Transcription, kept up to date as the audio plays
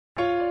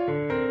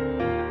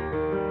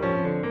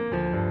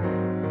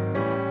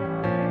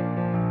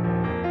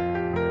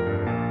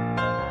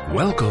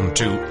Welcome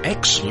to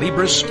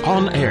Xlibris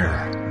On Air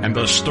and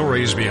the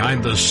stories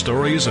behind the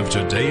stories of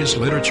today's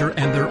literature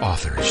and their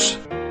authors.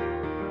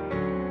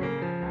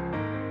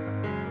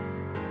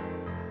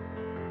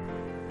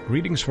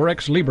 Greetings for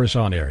Xlibris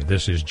On Air.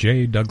 This is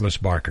J. Douglas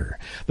Barker.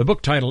 The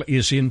book title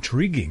is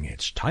intriguing.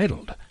 It's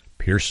titled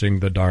Piercing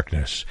the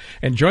Darkness.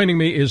 And joining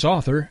me is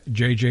author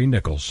J.J.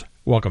 Nichols.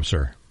 Welcome,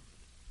 sir.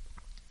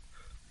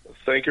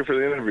 Thank you for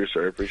the interview,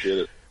 sir. I appreciate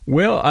it.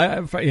 Well,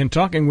 in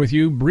talking with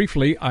you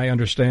briefly, I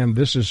understand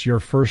this is your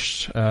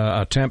first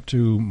attempt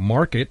to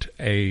market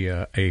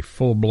a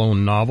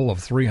full-blown novel of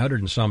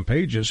 300 and some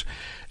pages.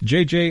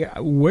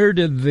 JJ, where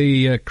did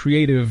the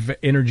creative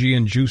energy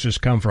and juices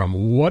come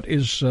from? What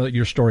is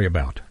your story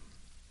about?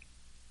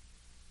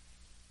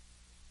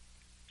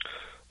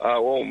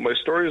 Well, my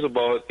story is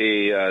about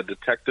a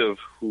detective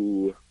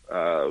who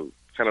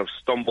kind of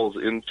stumbles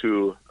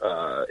into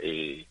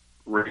a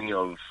ring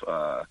of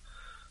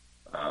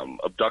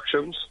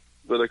abductions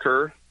that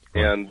occur,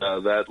 and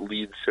that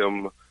leads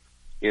him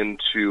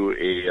into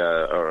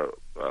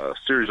a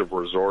series of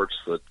resorts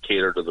that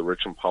cater to the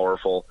rich and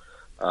powerful,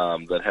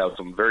 that have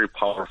some very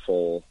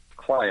powerful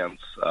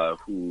clients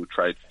who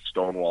try to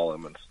stonewall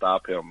him and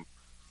stop him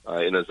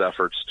in his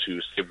efforts to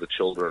save the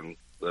children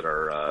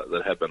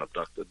that have been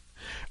abducted.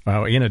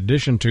 In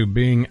addition to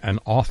being an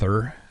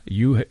author,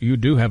 you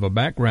do have a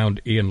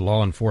background in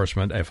law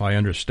enforcement, if I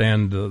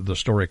understand the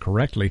story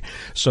correctly.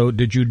 So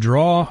did you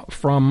draw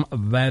from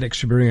that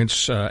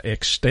experience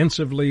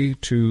extensively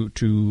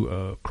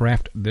to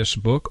craft this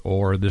book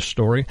or this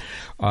story,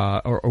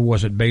 or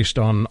was it based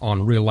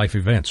on real-life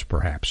events,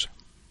 perhaps?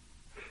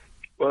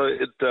 Well,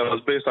 it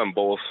was based on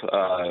both.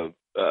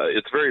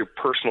 It's very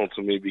personal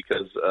to me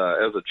because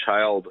as a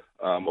child,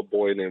 a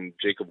boy named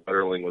Jacob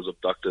Wetterling was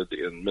abducted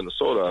in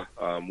Minnesota.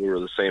 We were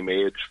the same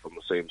age, from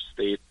the same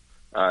state,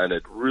 and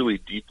it really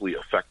deeply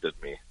affected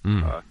me.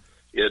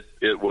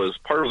 It was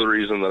part of the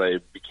reason that I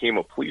became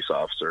a police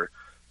officer.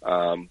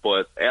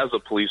 But as a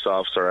police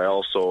officer, I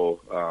also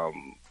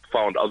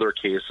found other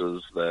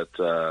cases that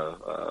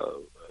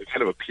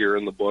kind of appear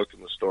in the book,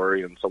 in the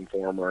story, in some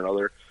form or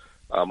another.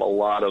 A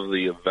lot of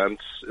the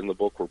events in the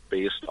book were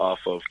based off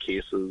of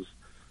cases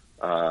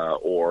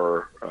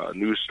or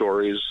news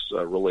stories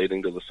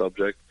relating to the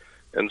subject.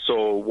 And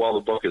so while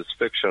the book is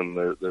fiction,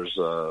 there's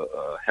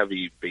a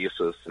heavy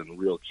basis in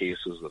real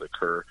cases that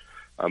occur,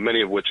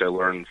 many of which I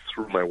learned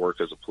through my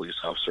work as a police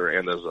officer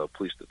and as a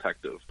police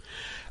detective.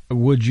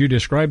 Would you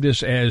describe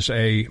this as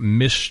a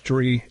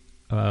mystery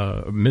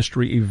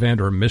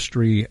event or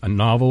mystery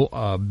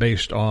novel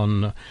based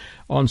on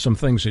some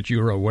things that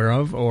you're aware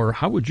of, or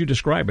how would you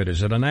describe it?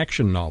 Is it an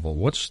action novel?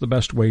 What's the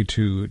best way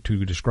to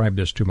describe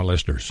this to my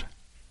listeners?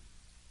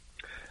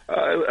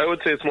 I would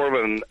say it's more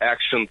of an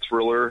action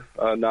thriller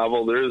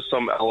novel. There is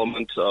some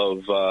element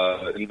of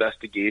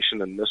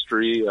investigation and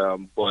mystery,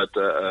 but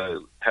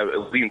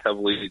it leans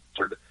heavily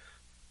toward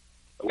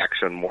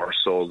action more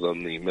so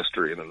than the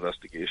mystery and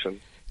investigation.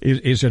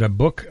 Is it a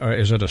book, or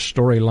is it a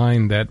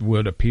storyline that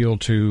would appeal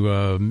to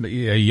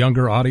a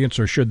younger audience,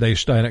 or should they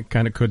should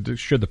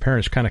the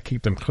parents kind of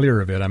keep them clear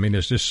of it? I mean,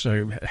 does this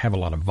have a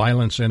lot of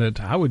violence in it?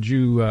 How would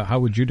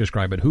you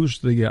describe it? Who's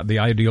the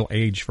ideal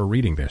age for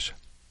reading this?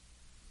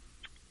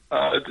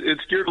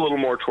 It's geared a little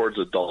more towards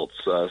adults,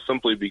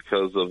 simply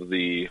because of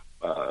the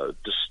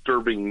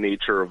disturbing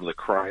nature of the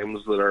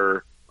crimes that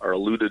are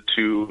alluded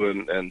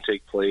to and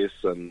take place,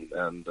 and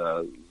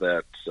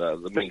that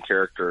the main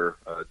character,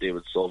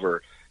 David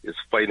Silver, is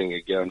fighting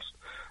against.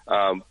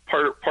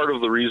 Part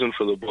of the reason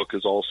for the book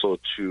is also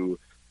to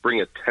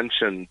bring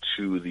attention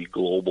to the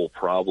global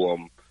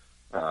problem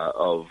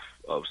of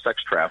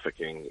sex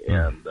trafficking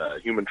and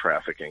human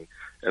trafficking,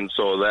 and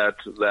so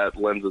that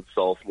lends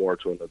itself more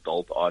to an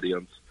adult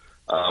audience.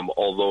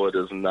 Although it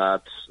is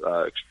not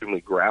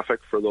extremely graphic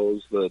for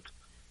those that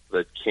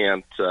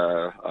can't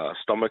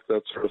stomach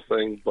that sort of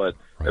thing, but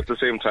at the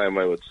same time,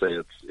 I would say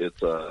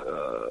it's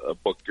a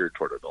book geared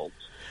toward adults.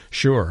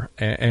 Sure,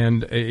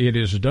 and it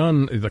is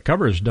done. The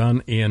cover is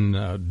done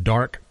in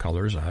dark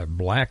colors,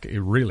 black,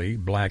 really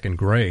black and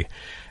gray.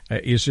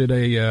 Is it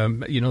they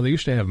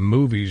used to have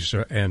movies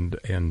and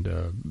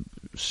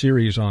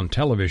series on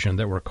television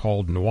that were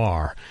called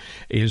noir.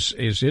 Is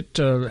it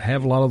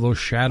have a lot of those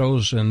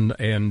shadows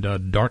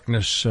and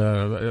darkness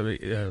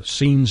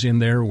scenes in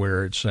there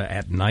where it's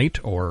at night,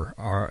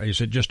 or is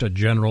it just a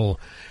general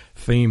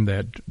theme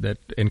that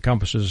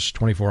encompasses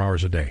 24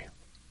 hours a day?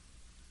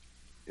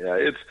 Yeah,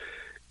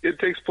 it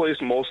takes place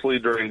mostly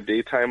during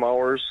daytime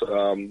hours.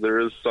 There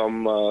is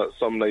some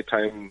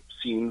nighttime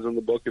scenes in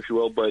the book, if you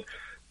will, but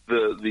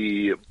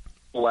the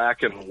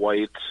black and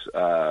white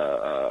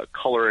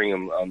coloring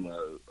on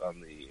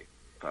the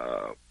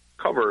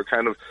cover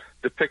kind of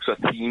depicts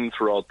a theme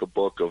throughout the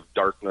book of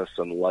darkness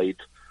and light,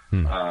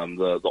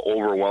 the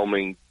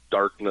overwhelming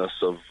darkness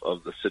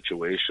of the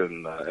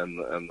situation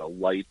and the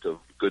light of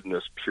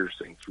goodness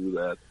piercing through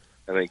that,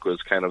 I think,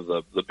 was kind of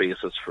the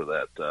basis for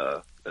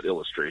that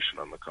illustration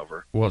on the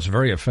cover. Well, it's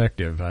very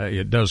effective.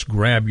 It does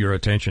grab your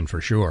attention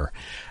for sure.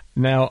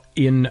 Now,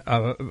 in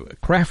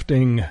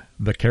crafting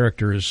the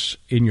characters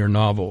in your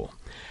novel,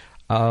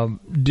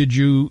 did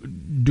you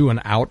do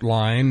an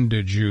outline?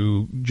 Did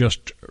you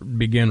just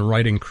begin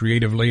writing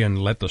creatively and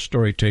let the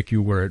story take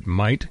you where it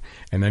might,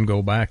 and then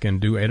go back and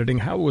do editing?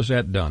 How was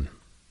that done?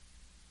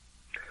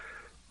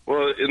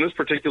 Well, in this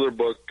particular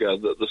book,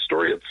 the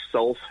story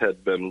itself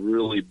had been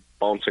really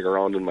bouncing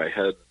around in my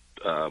head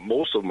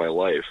most of my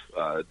life.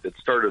 It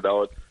started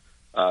out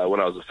when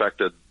I was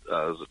affected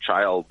as a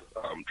child,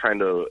 trying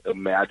to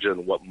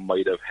imagine what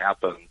might have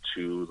happened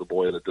to the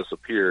boy that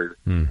disappeared.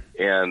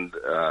 And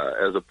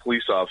as a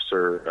police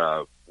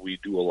officer, we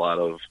do a lot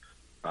of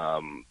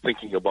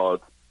thinking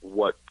about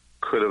what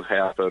could have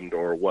happened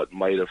or what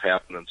might have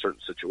happened in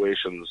certain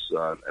situations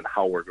and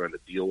how we're going to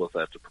deal with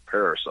that to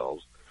prepare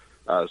ourselves.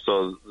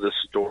 So this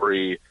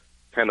story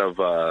kind of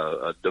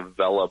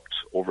developed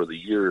over the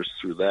years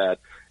through that.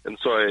 And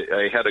so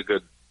I had a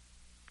good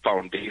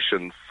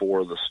foundation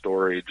for the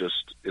story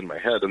just in my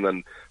head. And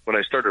then when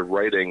I started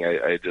writing,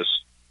 I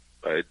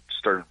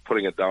started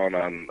putting it down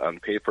on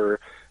paper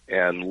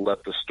and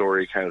let the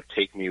story kind of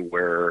take me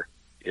where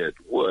it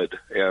would.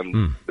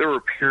 And there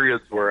were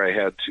periods where I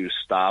had to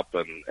stop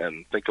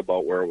and think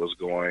about where it was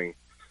going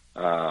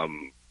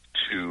to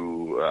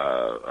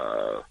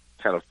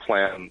kind of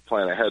plan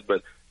ahead.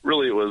 But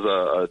really it was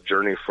a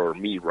journey for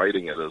me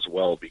writing it as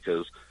well,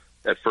 because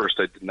at first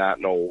I did not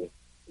know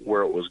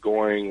where it was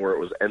going, where it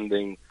was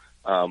ending,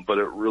 but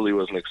it really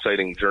was an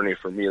exciting journey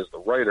for me as the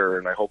writer,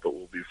 and I hope it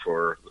will be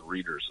for the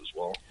readers as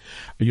well.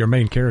 Your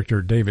main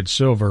character, David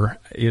Silver,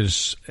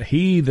 is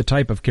he the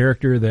type of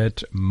character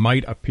that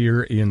might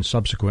appear in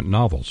subsequent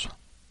novels?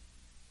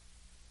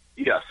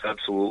 Yes,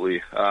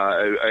 absolutely.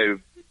 I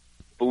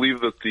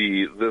believe that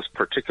this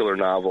particular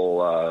novel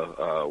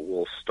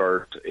will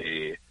start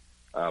a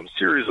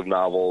series of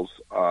novels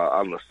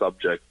on the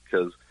subject,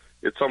 because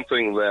it's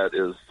something that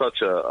is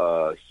such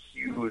a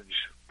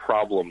huge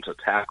problem to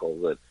tackle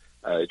that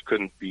it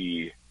couldn't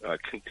be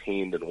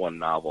contained in one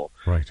novel.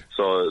 Right.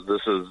 So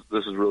this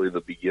is really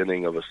the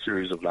beginning of a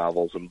series of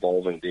novels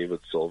involving David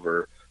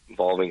Silver,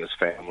 involving his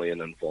family,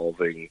 and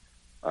involving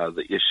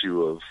the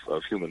issue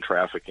of human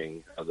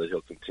trafficking that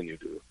he'll continue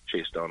to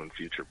chase down in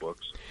future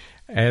books.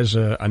 As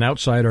an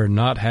outsider,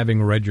 not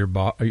having read your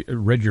book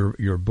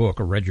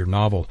or read your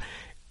novel,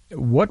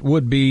 what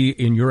would be,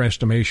 in your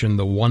estimation,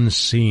 the one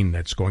scene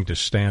that's going to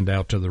stand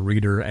out to the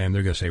reader and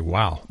they're going to say,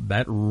 wow,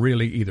 that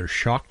really either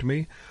shocked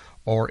me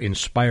or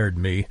inspired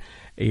me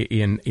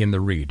in the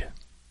read?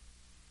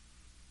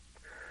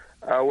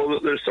 Well,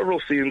 there's several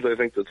scenes I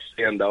think that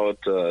stand out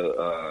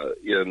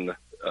in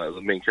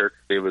the main character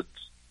David's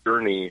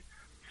journey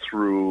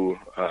through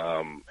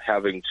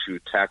having to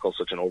tackle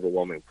such an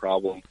overwhelming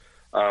problem.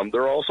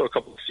 There are also a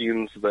couple of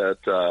scenes that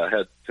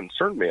had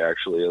concerned me,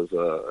 actually, as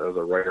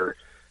a writer.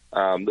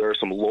 There are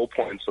some low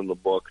points in the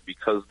book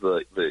because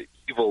the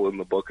evil in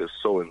the book is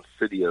so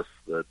insidious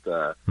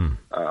that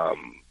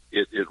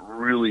it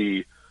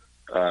really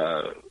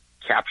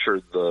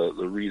captured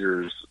the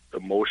reader's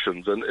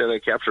emotions, and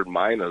it captured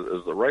mine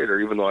as the writer.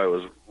 Even though I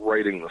was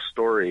writing the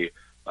story,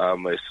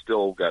 I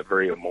still got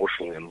very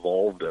emotionally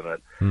involved in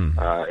it,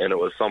 and it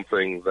was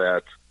something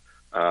that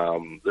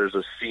there's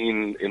a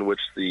scene in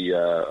which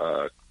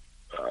the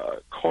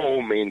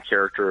co-main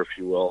character, if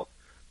you will,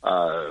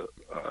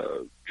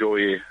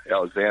 Joey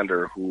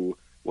Alexander, who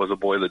was a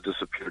boy that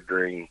disappeared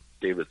during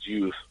David's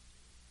youth,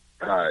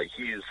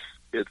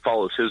 it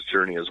follows his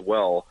journey as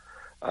well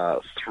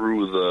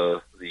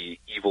through the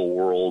evil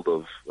world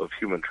of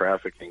human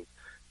trafficking,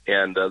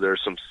 and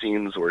there's some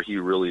scenes where he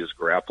really is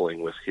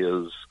grappling with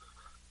his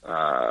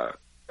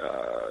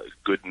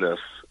goodness,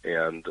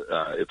 and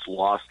it's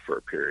lost for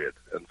a period.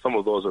 And some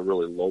of those are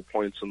really low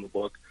points in the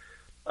book,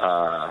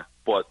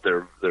 but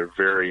they're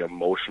very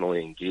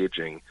emotionally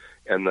engaging.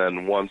 And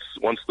then once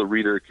the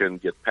reader can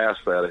get past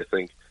that, I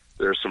think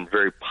there's some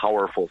very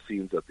powerful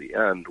scenes at the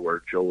end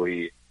where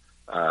Joey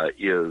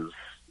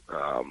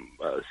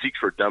seeks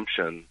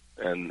redemption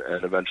and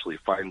eventually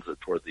finds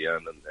it toward the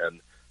end. And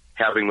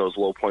having those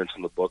low points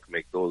in the book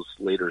make those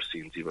later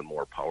scenes even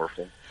more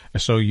powerful.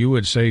 So you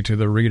would say to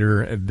the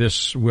reader,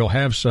 this will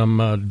have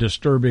some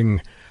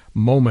disturbing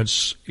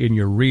moments in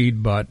your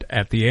read, but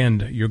at the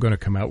end you're going to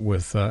come out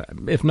with,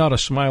 if not a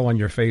smile on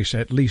your face,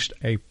 at least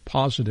a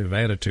positive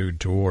attitude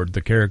toward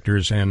the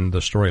characters and the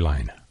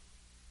storyline.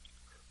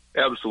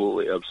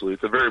 Absolutely.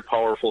 It's a very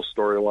powerful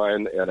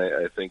storyline, and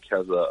I think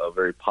has a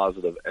very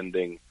positive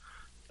ending,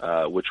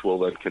 which will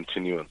then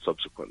continue in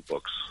subsequent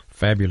books.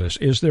 Fabulous.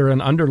 Is there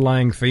an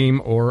underlying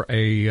theme or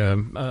a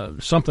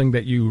something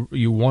that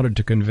you wanted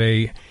to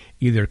convey,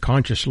 either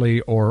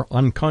consciously or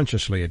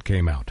unconsciously it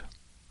came out?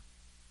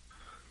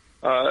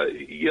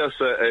 Yes,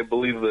 I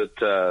believe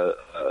that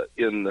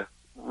in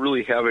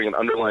really having an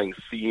underlying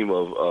theme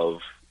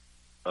of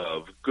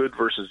good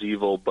versus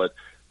evil, but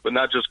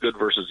not just good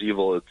versus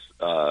evil,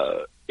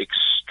 it's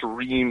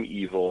extreme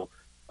evil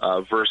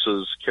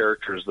versus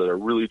characters that are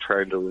really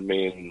trying to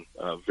remain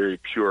very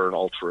pure and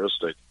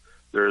altruistic.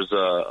 There's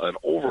an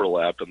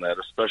overlap in that,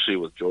 especially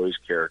with Joey's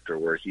character,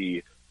 where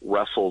he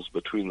wrestles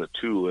between the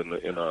two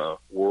in a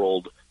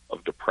world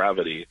of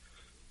depravity,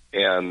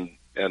 and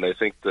I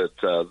think that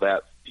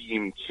that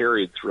theme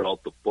carried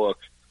throughout the book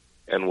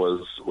and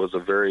was a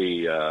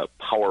very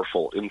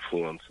powerful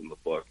influence in the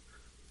book,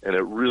 and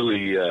it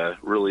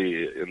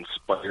really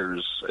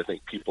inspires, I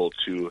think, people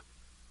to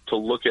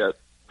look at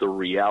the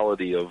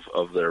reality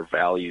of their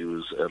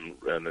values,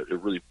 and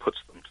it really puts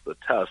them to the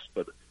test.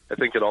 But I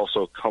think it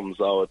also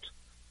comes out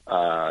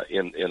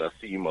in a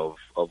theme of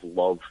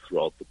love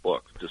throughout the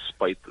book,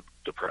 despite the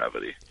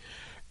depravity.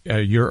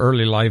 Your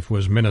early life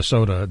was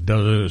Minnesota.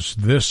 Does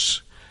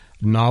this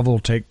novel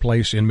take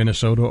place in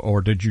Minnesota,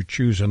 or did you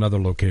choose another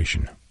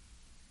location?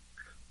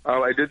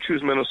 I did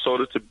choose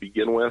Minnesota to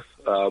begin with,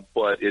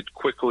 but it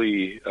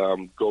quickly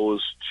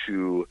goes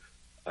to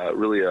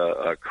really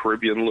a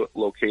Caribbean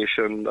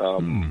location,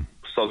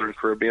 Southern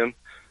Caribbean,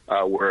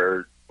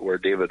 where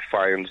David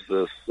finds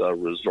this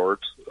resort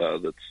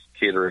that's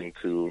catering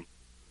to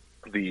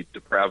the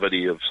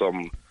depravity of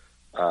some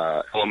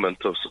element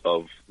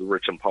of the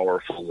rich and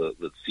powerful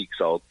that seeks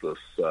out this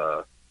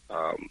the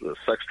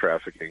sex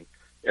trafficking.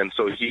 And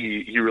so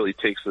he really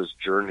takes this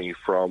journey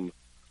from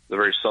the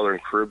very Southern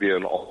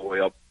Caribbean all the way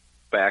up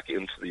back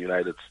into the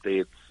United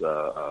States,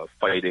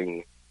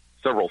 fighting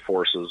several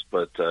forces,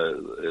 but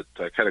it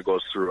kind of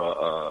goes through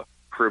a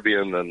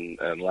Caribbean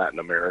and Latin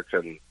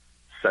American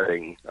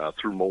setting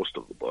through most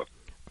of the book.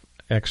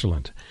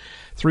 Excellent.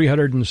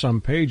 300 and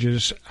some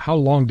pages. How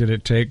long did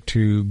it take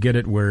to get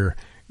it where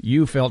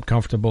you felt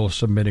comfortable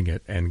submitting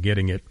it and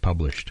getting it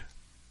published?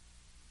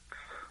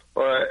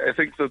 Well, I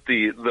think that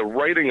the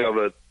writing of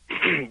it,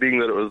 being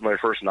that it was my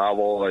first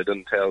novel, I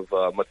didn't have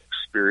much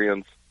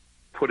experience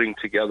putting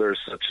together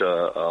such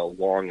a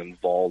long,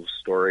 involved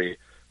story.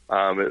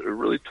 It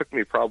really took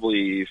me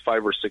probably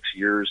 5 or 6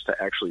 years to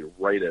actually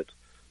write it,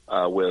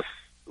 with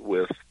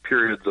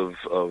periods of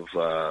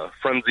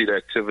frenzied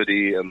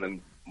activity and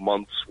then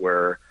months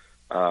where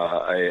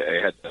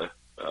I had to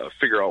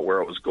figure out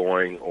where it was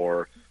going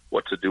or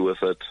what to do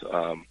with it.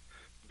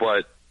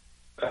 But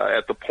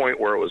at the point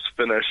where it was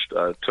finished,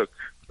 it took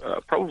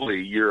probably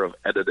a year of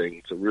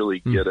editing to really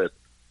get it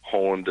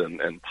honed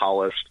and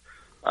polished.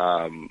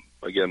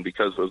 Again,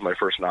 because it was my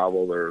first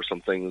novel, there are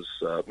some things,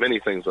 many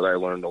things that I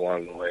learned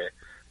along the way,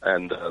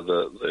 and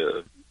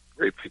the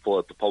great people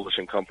at the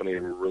publishing company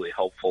were really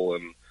helpful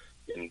in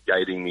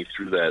guiding me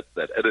through that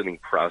editing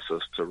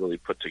process to really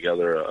put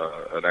together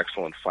an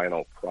excellent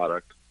final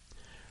product.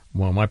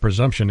 Well, my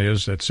presumption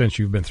is that since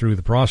you've been through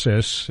the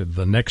process,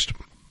 the next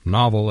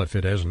novel, if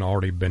it hasn't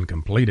already been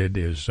completed,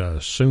 is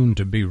soon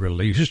to be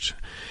released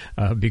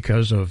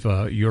because of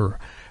your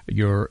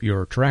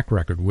track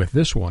record with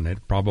this one.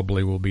 It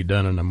probably will be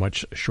done in a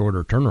much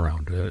shorter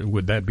turnaround.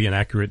 Would that be an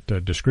accurate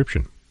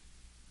description?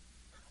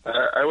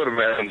 I would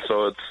imagine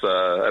so. It's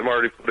I'm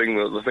already putting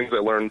the things I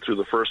learned through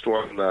the first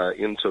one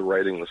into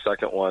writing the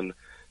second one,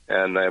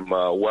 and I'm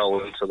well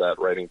into that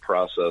writing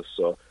process.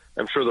 So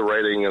I'm sure the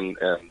writing and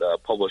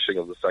publishing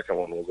of the second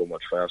one will go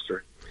much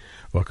faster.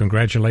 Well,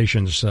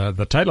 congratulations.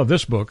 The title of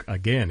this book,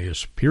 again,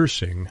 is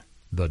Piercing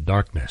the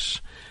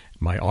Darkness.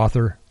 My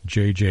author,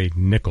 J.J.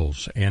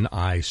 Nichols,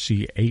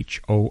 Nichols.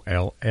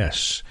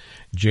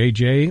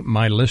 J.J.,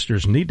 my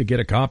listeners need to get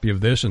a copy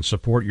of this and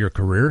support your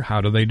career. How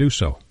do they do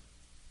so?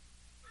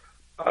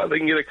 They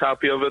can get a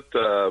copy of it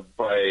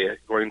by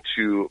going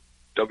to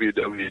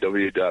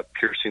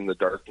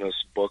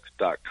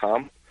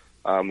www.piercingthedarknessbook.com.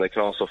 They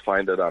can also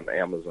find it on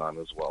Amazon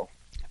as well.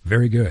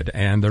 Very good.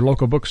 And their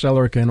local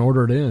bookseller can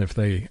order it in if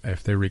they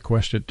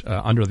request it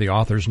under the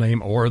author's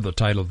name or the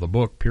title of the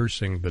book,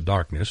 Piercing the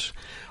Darkness,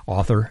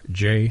 author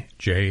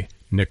J.J.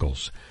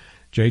 Nichols.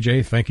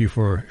 J.J., thank you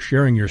for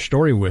sharing your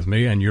story with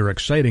me and your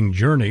exciting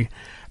journey.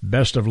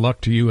 Best of luck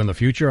to you in the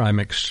future.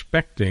 I'm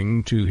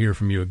expecting to hear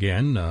from you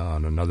again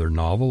on another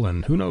novel,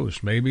 and who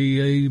knows,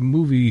 maybe a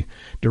movie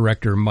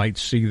director might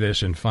see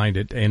this and find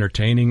it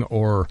entertaining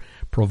or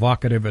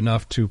provocative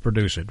enough to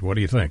produce it. What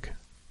do you think?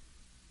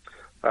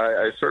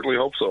 I certainly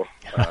hope so.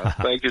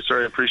 Thank you,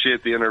 sir. I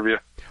appreciate the interview.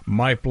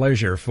 My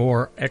pleasure.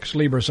 For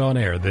Xlibris On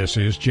Air, this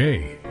is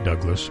J.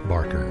 Douglas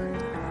Barker.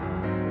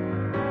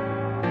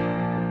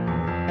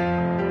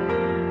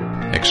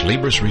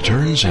 Xlibris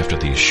returns after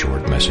these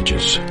short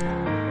messages.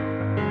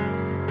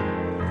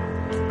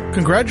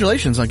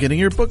 Congratulations on getting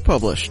your book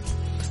published.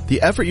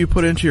 The effort you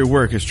put into your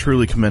work is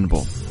truly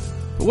commendable.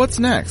 But what's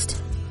next?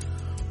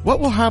 What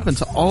will happen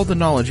to all the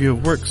knowledge you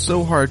have worked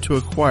so hard to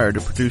acquire to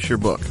produce your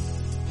book?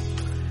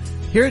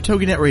 Here at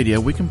TogiNet Radio,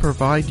 we can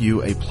provide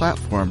you a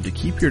platform to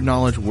keep your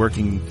knowledge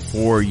working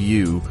for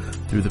you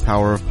through the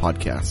power of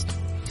podcast.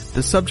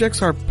 The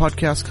subjects our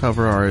podcasts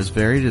cover are as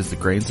varied as the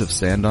grains of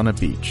sand on a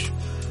beach.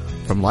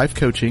 From life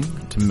coaching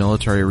to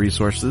military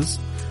resources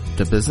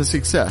to business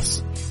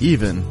success,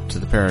 even to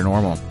the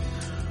paranormal.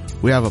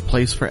 We have a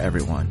place for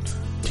everyone.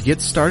 To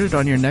get started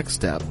on your next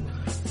step,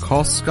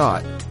 call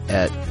Scott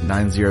at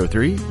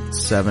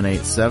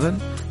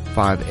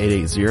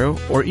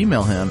 903-787-5880 or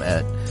email him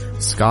at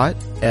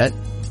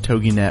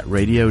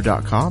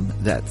scott@toginetradio.com.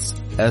 That's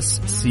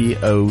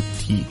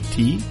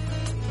SCOTT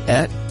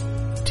at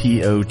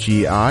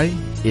TOGINETRADIO.com.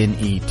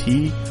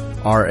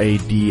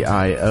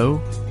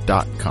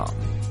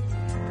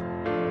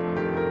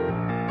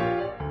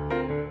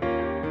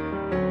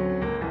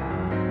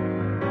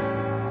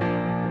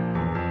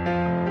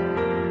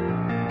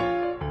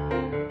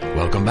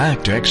 Welcome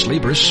back to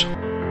Xlibris.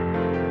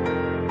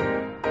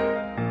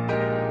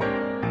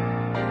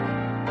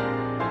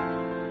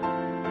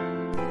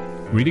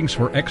 Greetings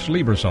for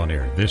Xlibris on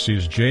air. This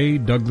is J.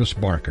 Douglas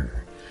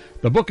Barker.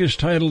 The book is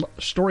titled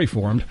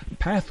Story-Formed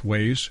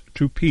Pathways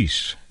to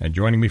Peace. And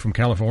joining me from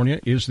California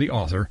is the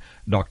author,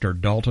 Dr.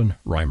 Dalton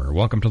Reimer.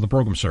 Welcome to the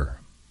program, sir.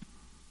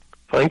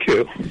 Thank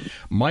you.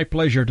 My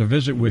pleasure to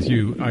visit with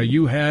you.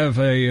 You have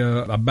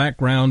a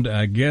background,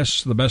 I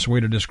guess the best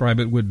way to describe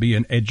it would be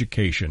in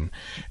education.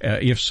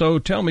 If so,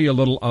 tell me a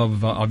little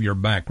of your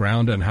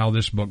background and how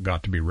this book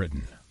got to be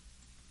written.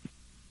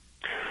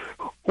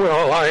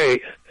 Well, I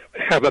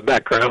have a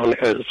background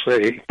as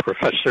a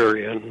professor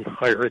in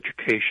higher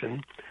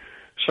education.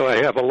 So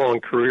I have a long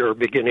career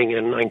beginning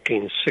in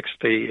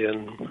 1960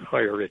 in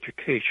higher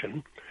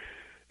education.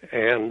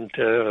 And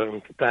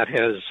that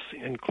has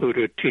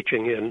included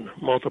teaching in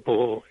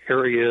multiple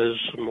areas,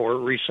 more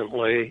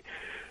recently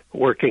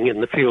working in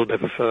the field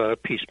of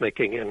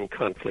peacemaking and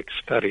conflict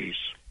studies.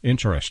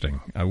 Interesting.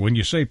 When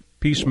you say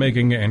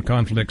peacemaking and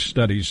conflict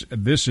studies,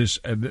 is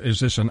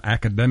this an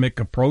academic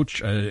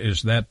approach?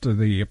 Is that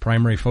the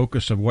primary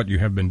focus of what you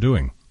have been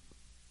doing?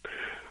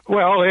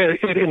 Well,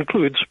 it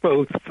includes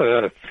both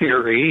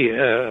theory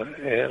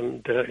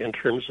and in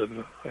terms of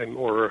a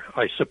more,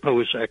 I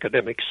suppose,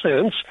 academic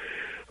sense,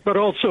 but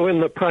also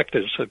in the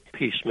practice of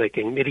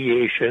peacemaking,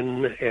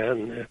 mediation,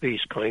 and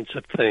these kinds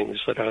of things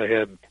that I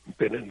have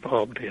been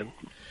involved in.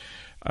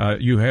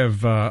 You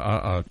have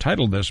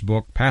titled this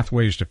book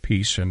Pathways to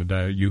Peace, and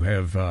you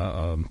have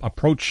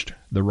approached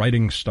the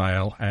writing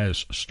style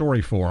as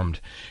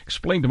story-formed.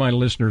 Explain to my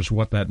listeners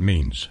what that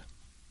means.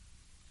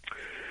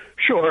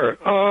 Sure.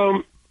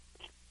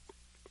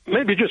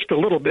 Maybe just a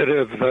little bit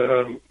of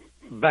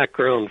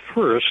background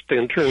first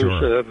in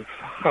terms of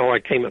how I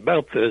came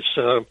about this,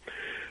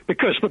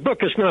 because the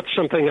book is not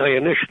something I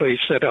initially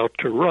set out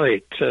to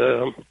write.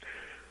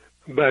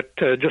 But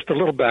just a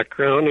little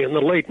background, in the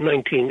late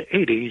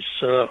 1980s,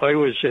 I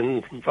was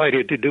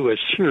invited to do a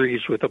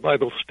series with a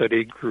Bible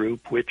study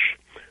group, which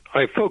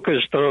I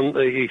focused on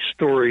the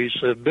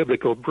stories of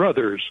biblical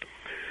brothers.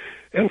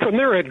 And from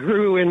there it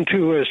grew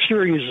into a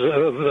series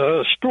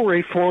of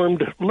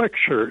story-formed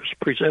lectures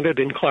presented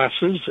in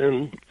classes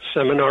and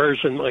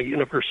seminars in my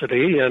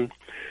university, and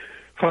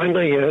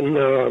finally in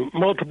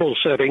multiple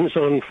settings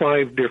on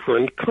 5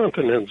 different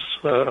continents.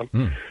 So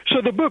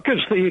the book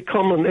is the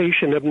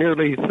culmination of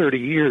nearly 30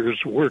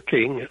 years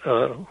working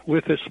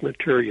with this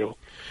material.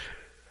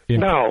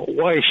 Now,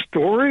 why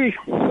story?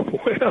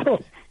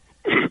 Well,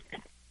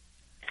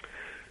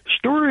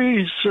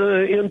 stories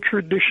in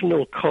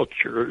traditional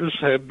cultures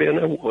have been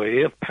a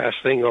way of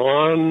passing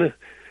on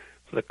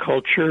the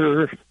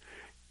culture,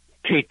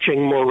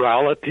 teaching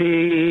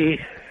morality,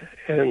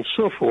 and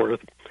so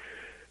forth.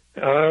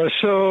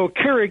 So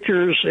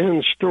characters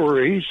in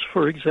stories,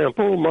 for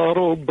example,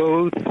 model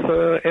both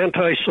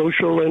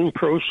antisocial and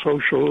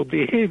prosocial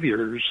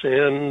behaviors.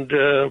 And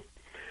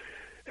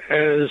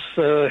as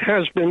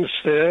has been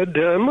said,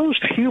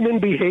 most human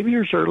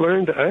behaviors are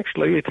learned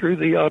actually through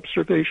the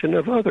observation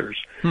of others,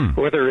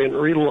 whether in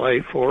real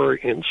life or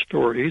in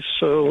stories.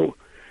 So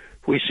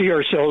we see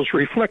ourselves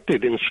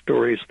reflected in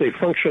stories. They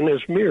function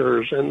as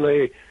mirrors, and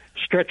they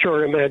stretch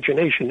our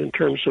imagination in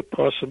terms of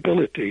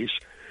possibilities.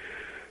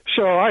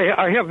 So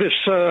I have this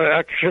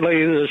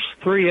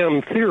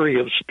 3M theory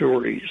of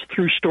stories.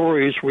 Through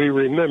stories we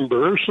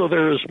remember, so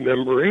there is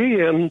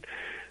memory, and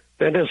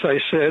then, as I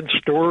said,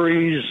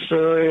 stories,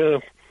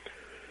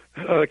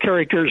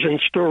 characters in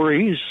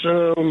stories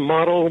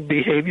model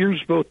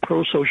behaviors, both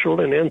prosocial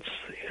and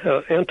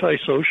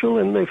antisocial,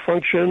 and they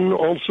function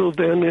also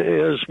then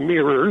as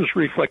mirrors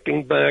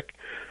reflecting back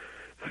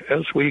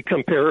as we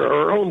compare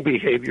our own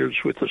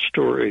behaviors with the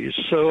stories.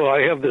 So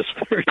I have this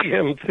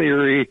 3M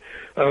theory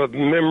of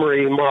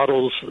memory,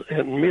 models,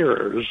 and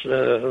mirrors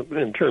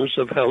in terms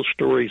of how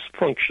stories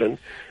function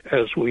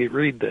as we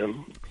read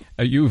them.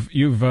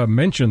 You've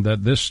mentioned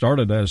that this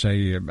started as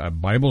a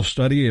Bible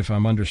study, if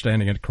I'm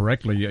understanding it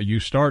correctly.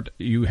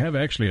 You have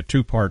actually a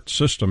 2-part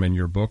system in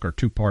your book, or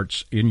 2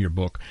 parts in your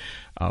book.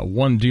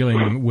 One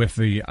dealing with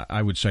the,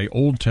 I would say,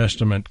 Old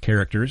Testament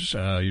characters,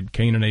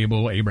 Cain and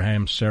Abel,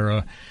 Abraham,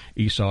 Sarah,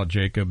 Esau,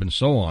 Jacob, and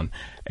so on.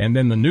 And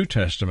then the New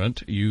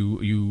Testament,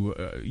 you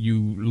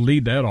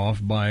lead that off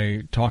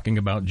by talking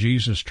about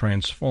Jesus'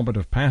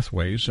 transformative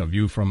pathways, a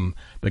view from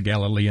the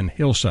Galilean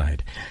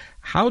hillside.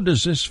 How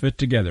does this fit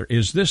together?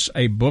 Is this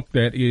a book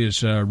that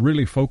is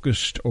really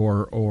focused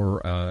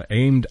or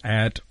aimed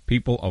at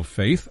people of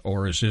faith,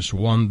 or is this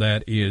one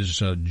that is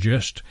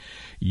just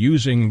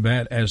using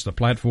that as the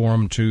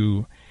platform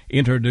to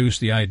introduce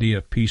the idea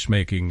of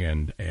peacemaking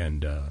and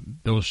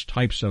those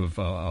types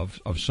of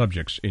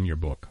subjects in your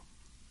book?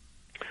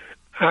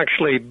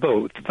 Actually,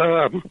 both.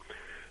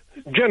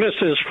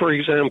 Genesis, for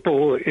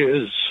example,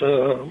 is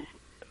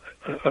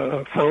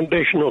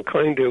foundational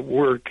kind of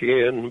work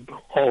in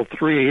all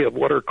three of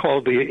what are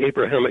called the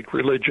Abrahamic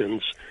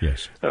religions.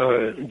 Yes.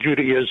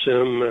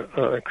 Judaism,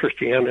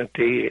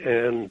 Christianity,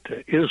 and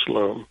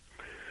Islam.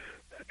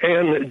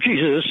 And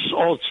Jesus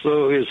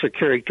also is a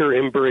character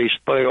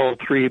embraced by all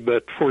three,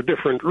 but for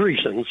different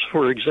reasons.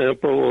 For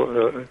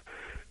example,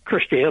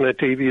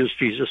 Christianity views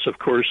Jesus, of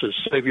course, as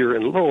Savior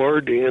and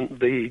Lord. In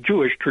the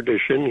Jewish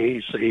tradition,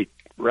 he's a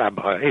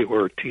rabbi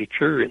or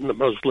teacher. In the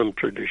Muslim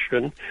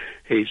tradition,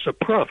 he's a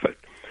prophet.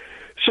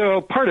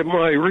 So part of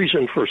my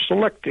reason for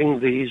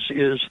selecting these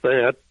is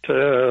that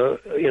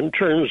in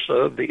terms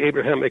of the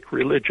Abrahamic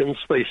religions,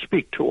 they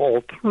speak to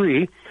all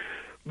three.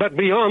 But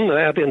beyond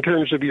that, in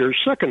terms of your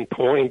second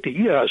point,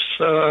 yes,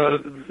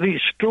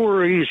 these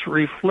stories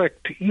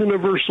reflect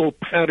universal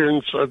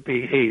patterns of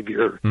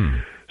behavior.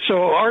 So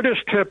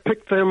artists have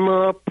picked them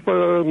up,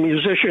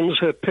 musicians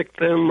have picked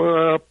them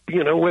up,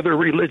 whether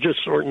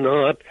religious or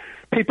not.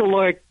 People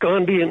like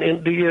Gandhi in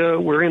India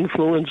were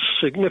influenced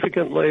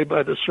significantly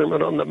by the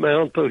Sermon on the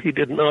Mount, though he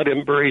did not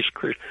embrace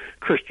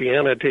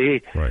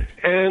Christianity. Right.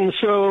 And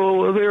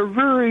so there are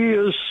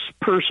various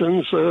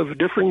persons of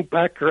different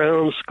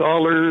backgrounds,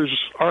 scholars,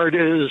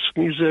 artists,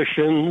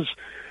 musicians,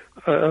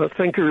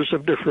 thinkers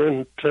of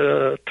different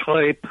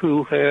type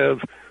who have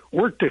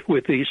worked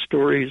with these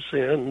stories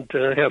and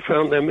have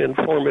found them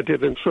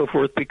informative and so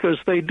forth, because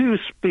they do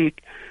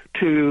speak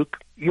to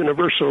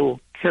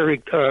universal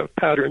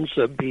patterns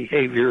of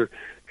behavior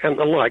and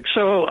the like.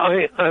 So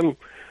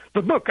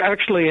the book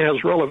actually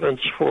has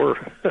relevance for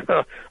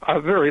a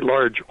very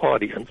large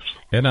audience.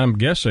 And I'm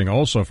guessing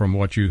also from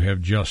what you have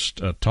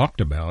just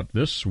talked about,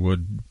 this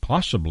would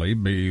possibly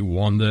be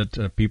one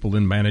that people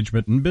in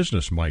management and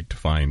business might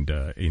find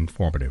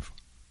informative.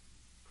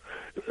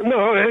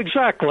 No,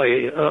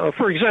 exactly.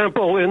 For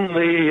example, in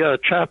the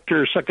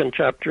second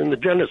chapter in the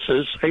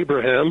Genesis,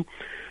 Abraham,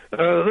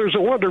 there's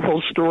a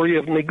wonderful story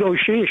of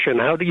negotiation.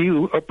 How do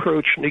you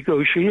approach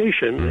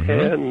negotiation?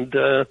 And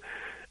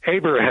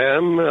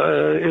Abraham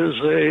is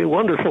a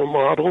wonderful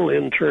model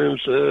in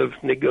terms of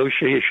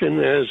negotiation,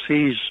 as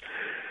he's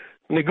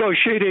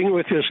negotiating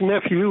with his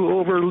nephew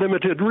over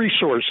limited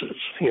resources.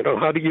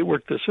 How do you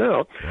work this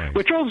out? Right.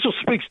 Which also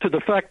speaks to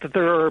the fact that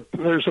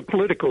there's a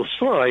political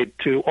side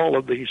to all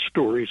of these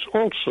stories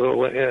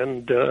also,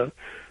 and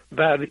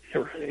that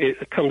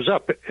it comes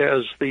up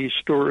as these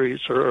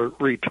stories are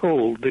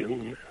retold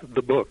in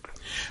the book.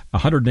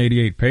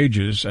 188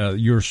 pages.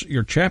 Your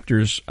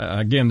chapters,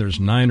 again, there's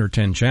 9 or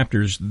 10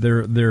 chapters.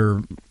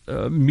 They're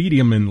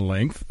medium in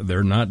length.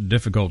 They're not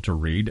difficult to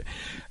read.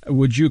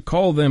 Would you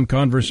call them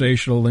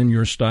conversational in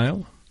your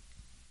style?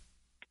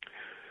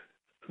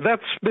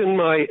 That's been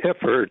my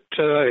effort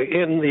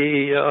in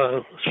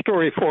the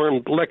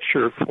story-formed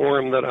lecture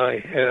form that I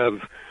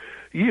have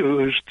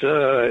used.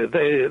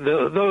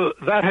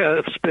 That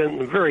has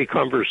been very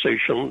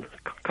conversational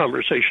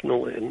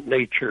in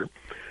nature.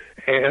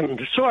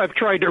 And so I've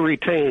tried to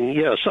retain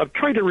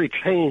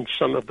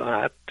some of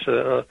that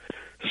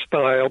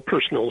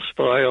personal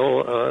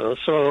style.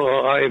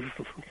 So I've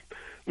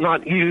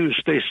not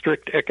used a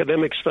strict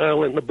academic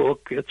style in the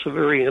book. It's a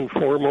very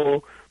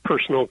informal,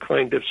 personal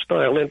kind of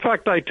style. In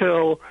fact, I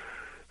tell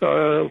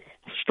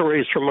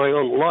stories from my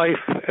own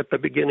life at the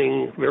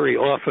beginning very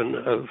often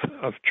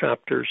of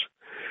chapters.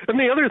 And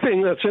the other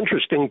thing that's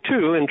interesting,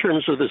 too, in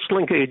terms of this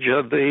linkage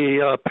of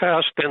the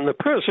past and the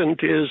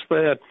present, is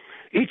that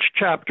each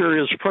chapter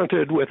is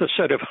fronted with a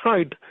set of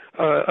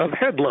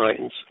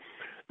headlines.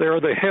 There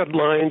are the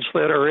headlines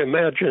that are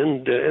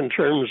imagined in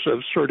terms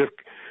of sort of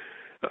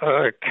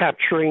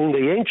capturing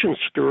the ancient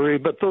story,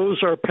 but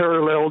those are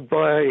paralleled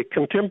by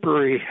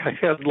contemporary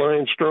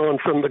headlines drawn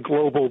from the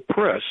global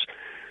press.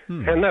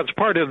 And that's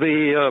part of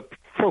the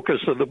focus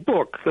of the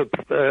book.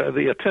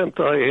 The attempt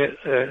I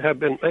have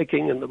been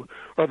making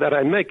that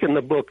I make in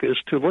the book is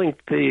to link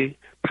the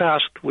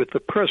past with the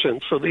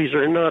present. So these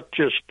are not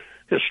just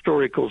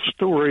historical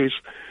stories.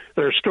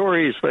 They're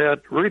stories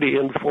that really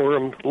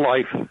inform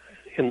life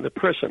in the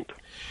present.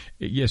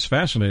 Yes,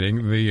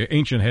 fascinating. The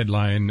ancient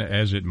headline,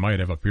 as it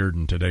might have appeared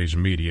in today's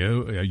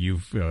media,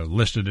 you've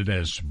listed it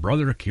as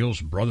 "Brother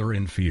kills brother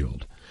in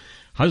field."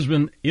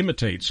 Husband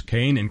imitates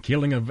Cain in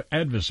killing of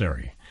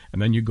adversary.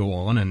 And then you go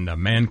on, and a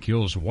man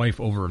kills wife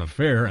over an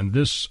affair. And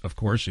this, of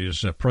course,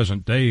 is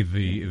present day,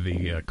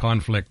 the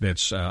conflict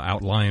that's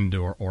outlined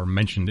or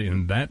mentioned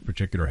in that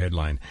particular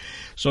headline.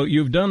 So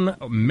you've done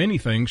many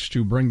things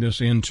to bring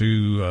this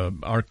into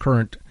our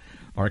current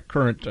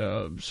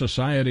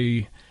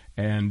society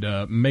and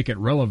make it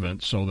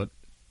relevant, so that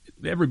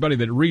everybody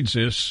that reads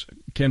this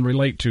can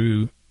relate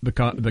to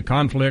the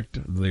conflict,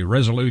 the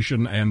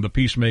resolution, and the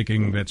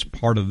peacemaking that's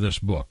part of this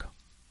book.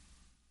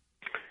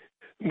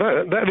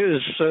 That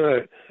is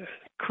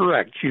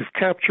correct. You've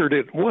captured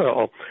it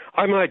well.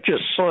 I might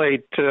just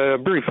cite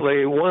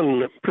briefly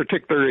one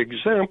particular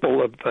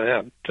example of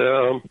that.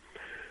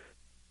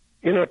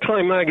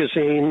 Time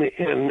magazine,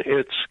 in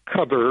its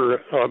cover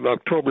of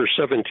October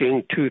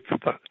 17,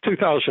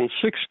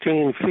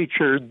 2016,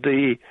 featured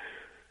the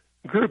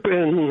group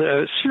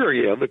in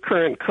Syria, the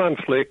current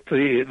conflict,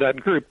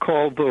 that group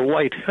called the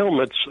White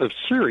Helmets of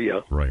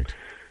Syria. Right.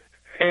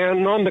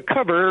 And on the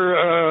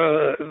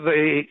cover,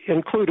 they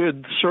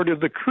included sort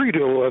of the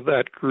credo of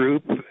that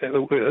group,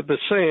 the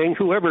saying,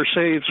 "Whoever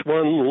saves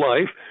one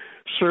life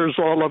serves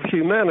all of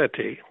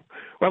humanity."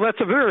 Well, that's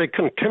a very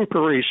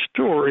contemporary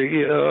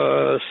story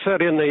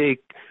set in a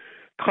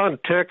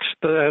context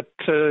that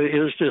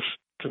is just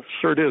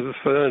sort of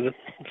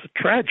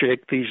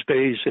tragic these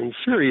days in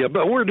Syria.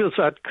 But where does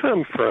that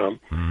come from?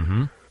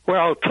 Mm-hmm.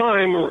 Well,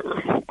 Time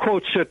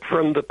quotes it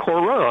from the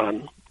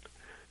Quran.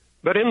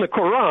 But in the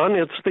Quran,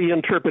 it's the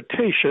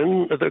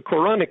interpretation, the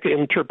Quranic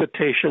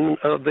interpretation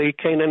of the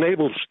Cain and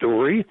Abel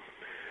story.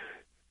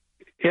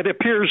 It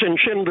appears in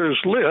Schindler's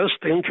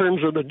List in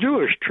terms of the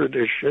Jewish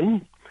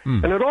tradition,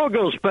 and it all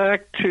goes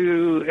back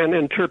to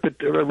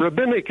a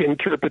rabbinic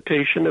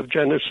interpretation of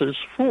Genesis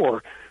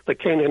 4, the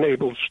Cain and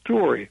Abel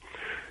story.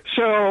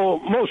 So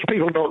most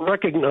people don't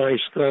recognize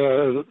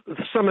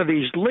some of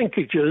these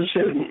linkages.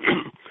 And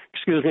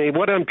excuse me,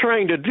 what I'm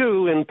trying to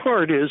do in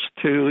part is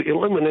to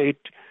eliminate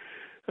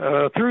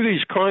through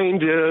these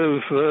kind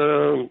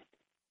of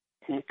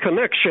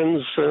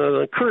connections,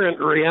 current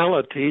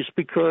realities,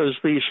 because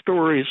these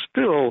stories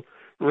still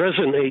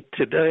resonate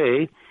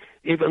today,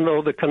 even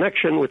though the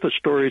connection with the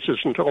stories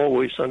isn't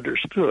always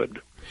understood.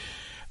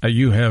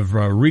 You have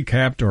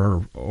recapped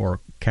or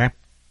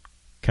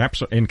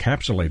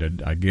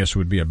encapsulated, I guess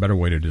would be a better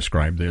way to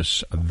describe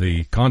this,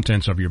 the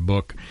contents of your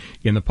book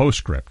in the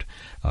postscript.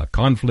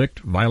 Conflict,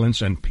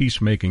 Violence, and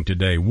Peacemaking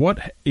Today.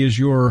 What is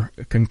your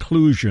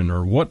conclusion,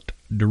 or what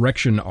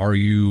direction are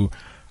you,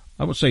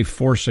 I would say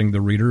forcing the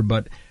reader,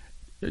 but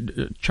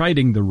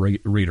chiding the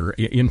reader,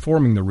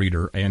 informing the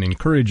reader, and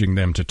encouraging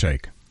them to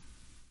take?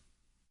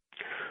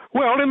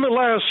 Well, in the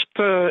last,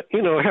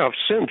 half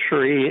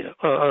century,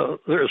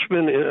 there's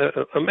been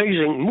an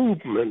amazing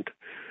movement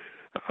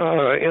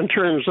in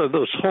terms of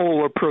this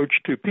whole approach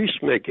to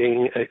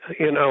peacemaking.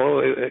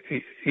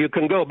 You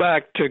can go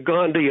back to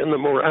Gandhi and the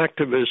more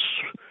activist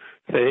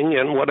thing,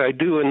 and what I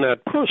do in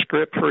that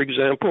postscript, for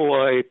example,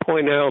 I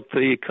point out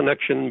the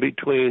connection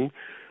between,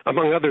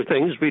 among other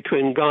things,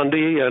 between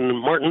Gandhi and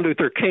Martin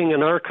Luther King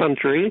in our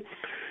country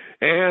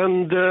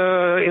and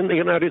in the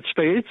United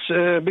States,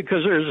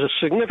 because there's a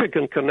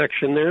significant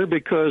connection there,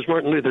 because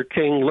Martin Luther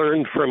King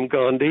learned from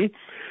Gandhi.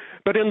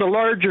 But in the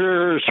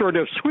larger sort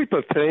of sweep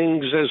of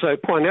things, as I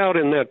point out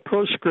in that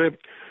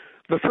postscript,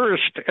 the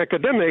first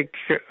academic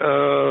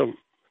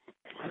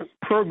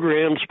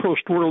programs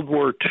post-World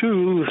War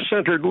II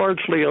centered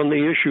largely on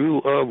the issue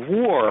of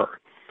war.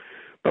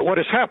 But what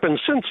has happened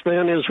since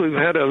then is we've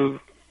had a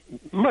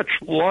much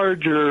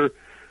larger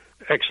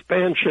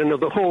expansion of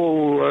the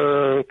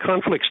whole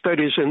conflict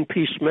studies and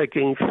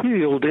peacemaking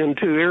field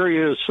into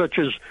areas such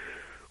as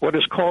what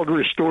is called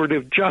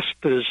restorative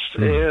justice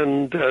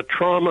and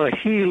trauma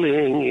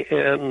healing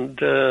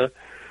and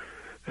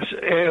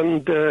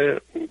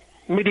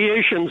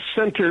mediation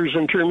centers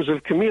in terms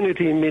of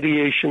community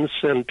mediation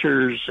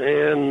centers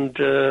and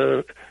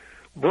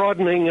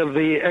broadening of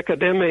the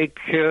academic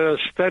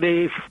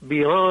study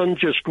beyond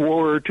just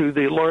war to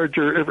the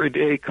larger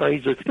everyday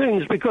kinds of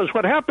things. Because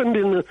what happened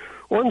in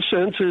one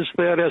sense is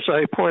that, as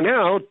I point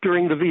out,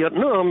 during the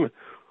Vietnam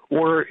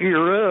War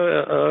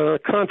era,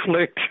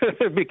 conflict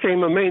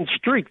became a Main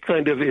Street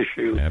kind of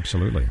issue.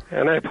 Absolutely.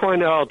 And I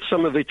point out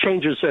some of the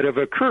changes that have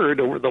occurred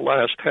over the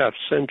last half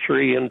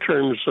century in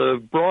terms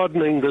of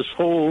broadening this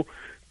whole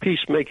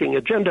peacemaking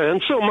agenda.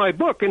 And so my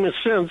book, in a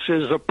sense,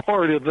 is a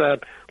part of that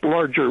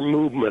larger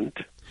movement.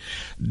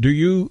 Do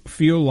you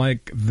feel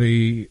like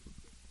the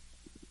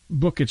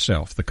book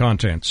itself, the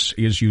contents,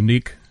 is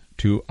unique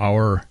to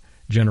our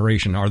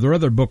generation? Are there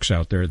other books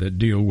out there that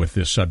deal with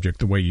this subject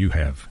the way you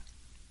have?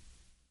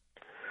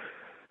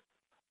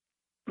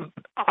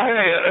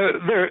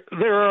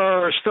 There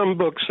are some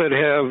books that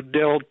have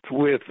dealt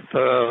with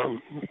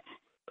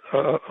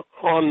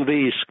on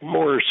the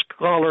more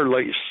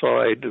scholarly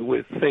side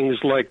with things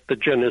like the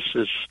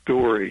Genesis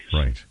stories.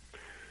 Right.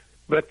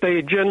 But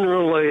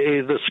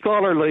the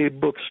scholarly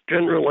books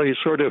generally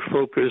sort of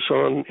focus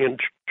on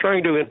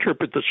trying to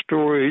interpret the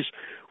stories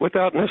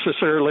without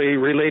necessarily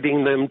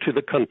relating them to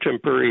the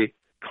contemporary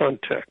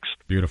context.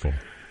 Beautiful.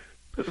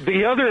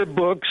 The other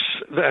books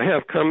that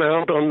have come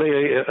out on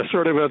the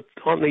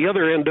on the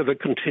other end of the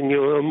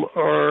continuum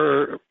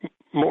are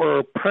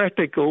more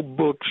practical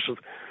books.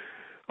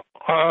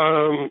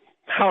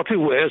 How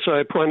to, as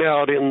I point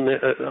out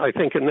I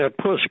think in that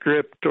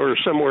postscript or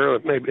somewhere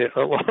maybe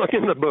along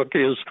in the book,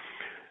 is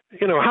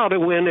how to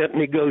win at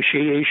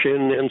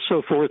negotiation and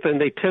so forth, and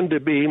they tend to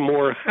be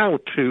more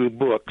how-to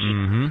books.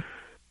 Mm-hmm.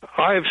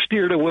 I've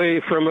steered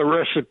away from a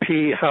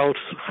recipe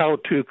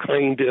how-to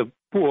kind of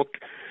book,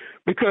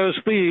 because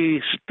the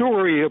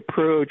story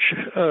approach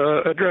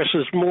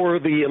addresses more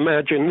the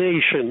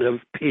imagination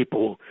of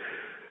people.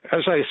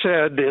 As I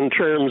said, in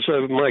terms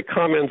of my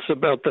comments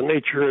about the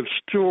nature of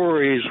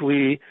stories,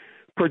 we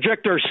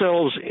project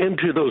ourselves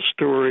into those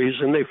stories,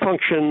 and they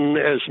function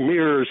as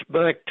mirrors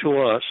back to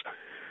us.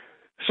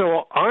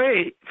 So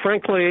I,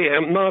 frankly,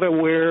 am not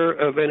aware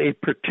of any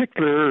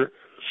particular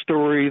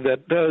story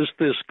that does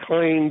this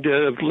kind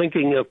of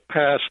linking of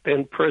past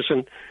and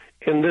present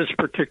in this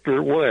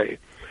particular way.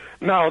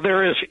 Now,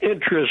 there is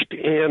interest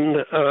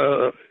in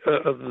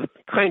the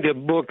kind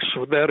of books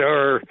that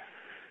are,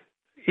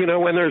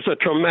 when there's a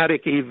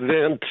traumatic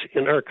event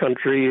in our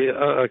country,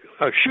 a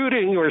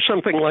shooting or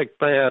something like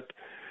that,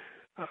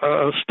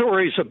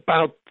 stories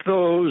about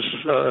those,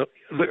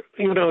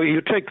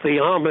 you take the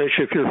Amish,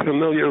 if you're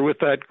familiar with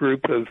that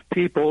group of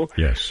people.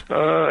 Yes.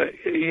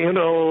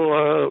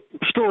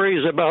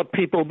 Stories about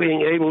people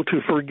being able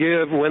to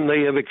forgive when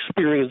they have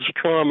experienced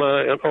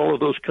trauma and all of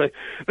those kind.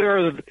 There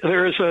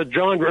is a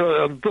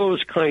genre of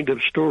those kind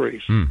of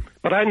stories.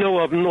 But I know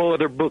of no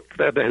other book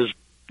that has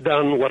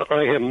done what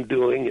I am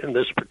doing in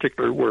this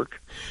particular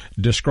work.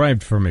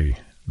 Describe for me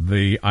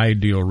the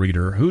ideal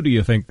reader. Who do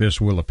you think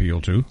this will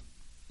appeal to?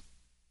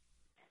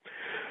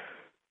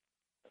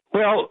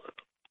 Well,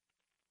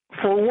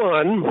 for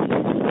one,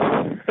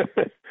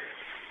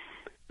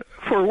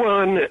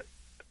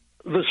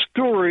 the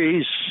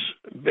stories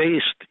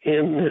based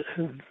in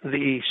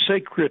the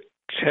sacred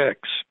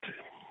text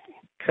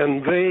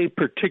convey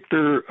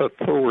particular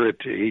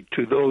authority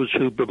to those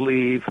who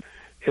believe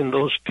in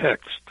those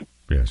texts.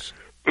 Yes.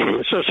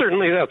 So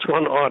certainly that's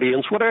one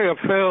audience. What I have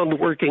found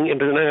working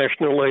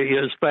internationally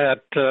is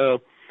that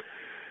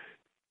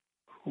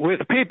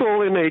with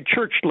people in a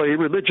churchly,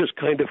 religious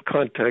kind of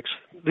context,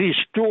 these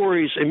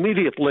stories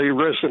immediately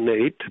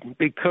resonate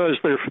because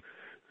they're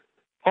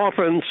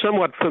often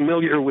somewhat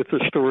familiar with the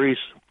stories,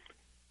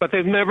 but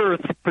they've never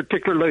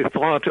particularly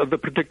thought of the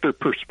particular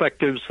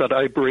perspectives that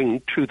I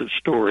bring to the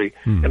story.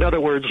 In other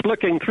words,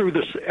 looking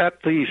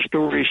at these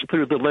stories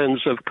through the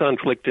lens of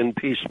conflict and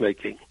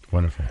peacemaking.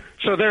 Wonderful.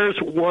 So there's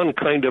one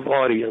kind of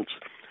audience.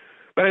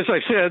 But as I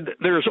said,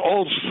 there's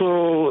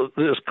also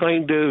this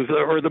kind of,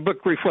 or the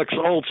book reflects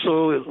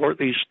also, or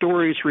these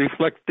stories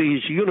reflect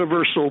these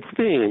universal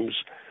themes.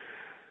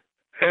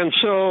 And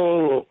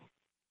so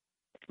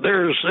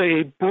there's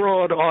a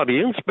broad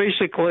audience,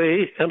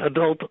 basically an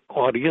adult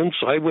audience,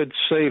 I would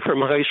say from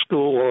high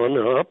school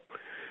on up.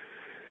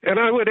 And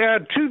I would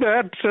add to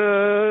that,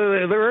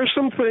 there are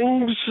some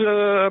things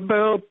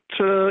about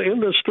in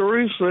the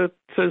stories that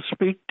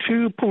speak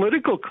to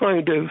political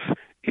kind of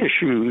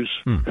issues.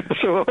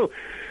 So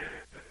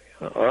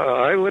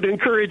I would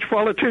encourage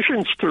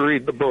politicians to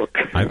read the book.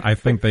 I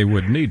think they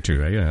would need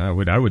to. Yeah,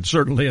 I would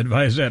certainly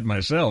advise that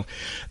myself.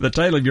 The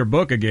title of your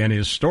book, again,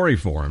 is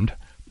Story-Formed,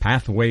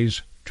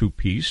 Pathways to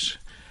Peace.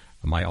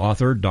 My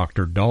author,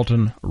 Dr.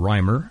 Dalton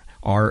Reimer,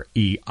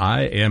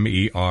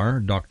 R-E-I-M-E-R.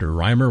 Dr.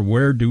 Reimer,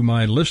 where do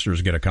my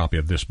listeners get a copy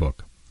of this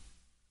book?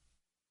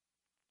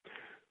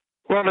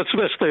 Well, it's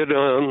listed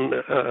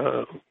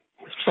on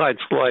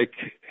sites like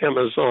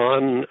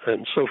Amazon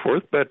and so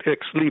forth, but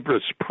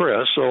Xlibris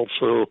Press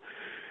also,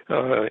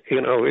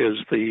 is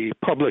the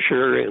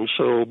publisher, and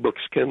so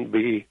books can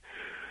be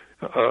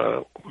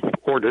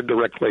ordered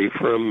directly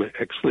from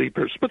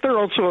Xlibris. But they're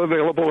also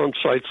available on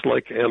sites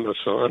like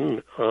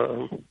Amazon,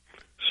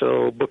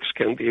 so books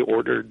can be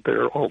ordered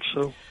there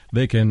also.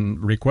 They can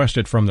request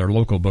it from their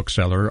local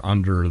bookseller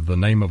under the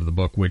name of the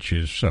book, which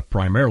is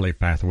primarily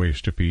Pathways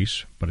to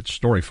Peace, but it's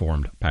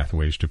story-formed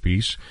Pathways to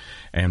Peace,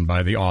 and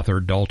by the author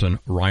Dalton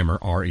Reimer,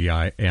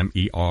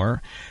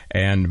 R-E-I-M-E-R.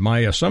 And my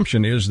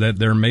assumption is that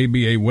there may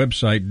be a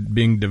website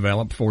being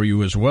developed for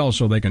you as well,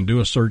 so they can do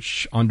a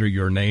search under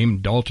your name,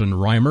 Dalton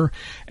Reimer,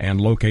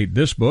 and locate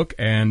this book.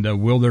 And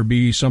will there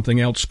be something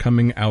else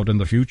coming out in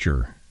the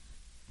future?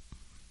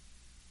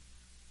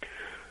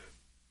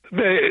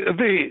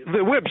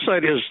 The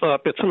website is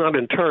up. It's not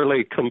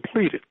entirely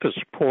complete at this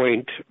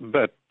point,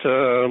 but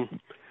the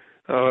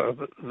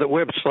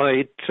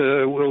website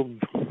will,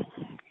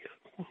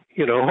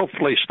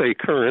 hopefully stay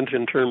current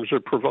in terms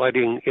of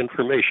providing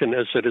information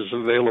as it is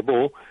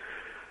available.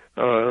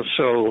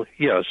 So,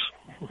 yes,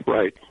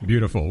 right.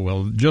 Beautiful.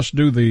 Well, just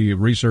do the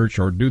research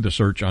or do the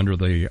search under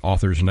the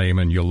author's name,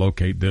 and you'll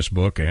locate this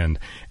book and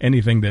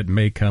anything that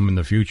may come in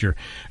the future.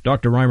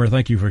 Dr. Reimer,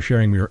 thank you for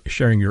sharing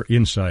your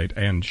insight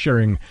and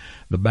sharing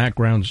the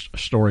background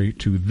story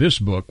to this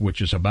book,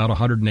 which is about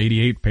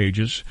 188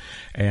 pages,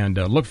 and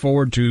look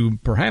forward to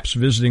perhaps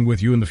visiting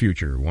with you in the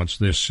future once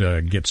this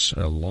gets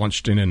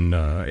launched in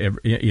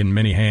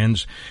many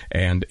hands,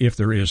 and if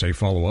there is a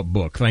follow-up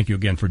book. Thank you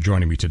again for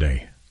joining me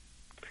today.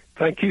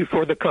 Thank you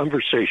for the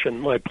conversation.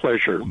 My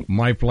pleasure.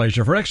 My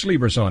pleasure. For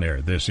Xlibris On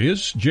Air, this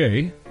is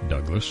J.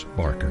 Douglas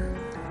Barker.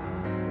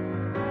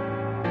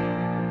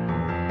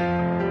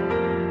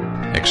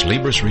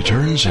 Xlibris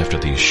returns after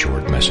these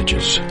short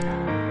messages.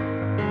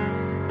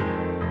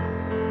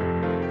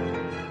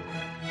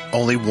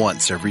 Only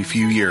once every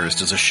few years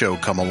does a show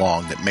come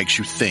along that makes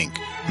you think,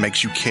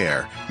 makes you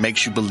care,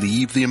 makes you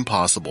believe the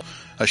impossible.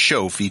 A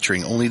show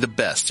featuring only the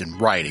best in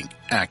writing,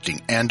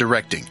 acting, and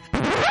directing.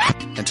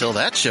 Until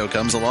that show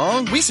comes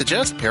along, we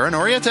suggest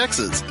Paranoia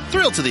Texas.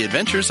 Thrill to the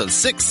adventures of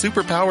 6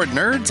 superpowered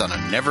nerds on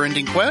a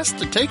never-ending quest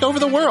to take over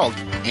the world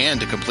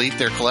and to complete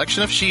their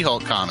collection of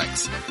She-Hulk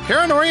comics.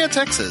 Paranoia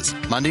Texas,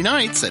 Monday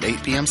nights at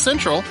 8 p.m.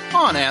 Central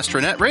on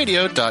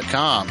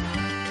AstronetRadio.com.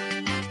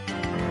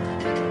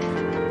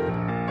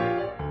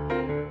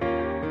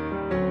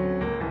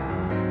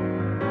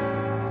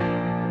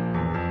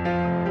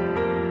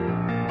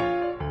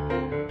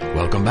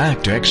 Welcome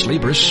back to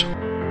Xlibris.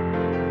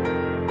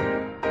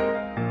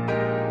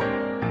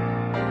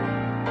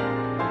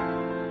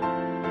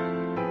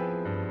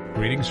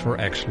 Greetings for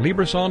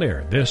Xlibris on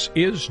Air. This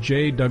is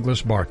J.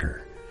 Douglas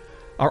Barker.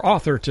 Our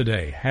author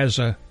today has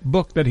a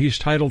book that he's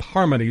titled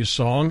Harmony's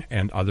Song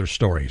and Other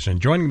Stories. And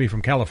joining me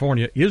from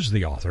California is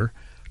the author,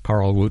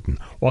 Carl Wooton.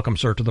 Welcome,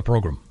 sir, to the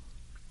program.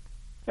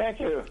 Thank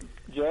you,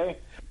 Jay.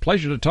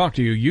 Pleasure to talk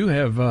to you. You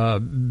have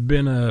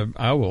been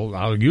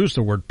I'll use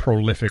the word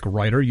prolific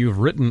writer. You've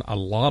written a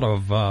lot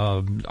of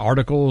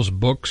articles,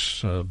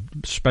 books,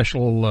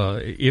 special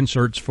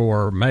inserts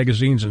for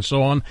magazines and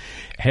so on.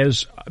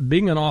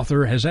 Being an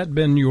author, has that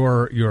been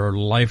your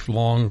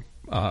lifelong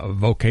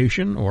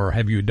vocation, or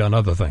have you done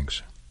other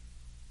things?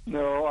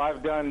 No,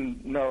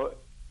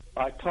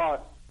 I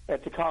taught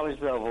at the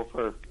college level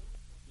for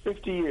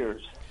 50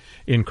 years.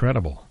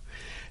 Incredible.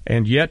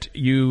 And yet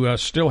you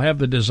still have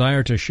the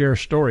desire to share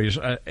stories.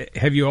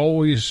 Have you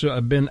always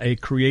been a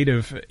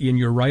creative in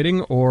your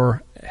writing,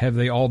 or have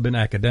they all been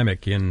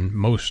academic in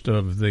most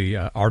of the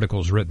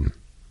articles written?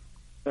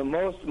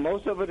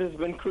 Most of it has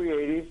been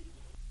creative.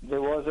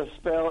 There was a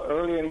spell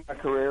early in my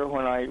career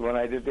when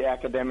I did the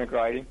academic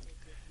writing,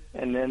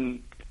 and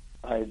then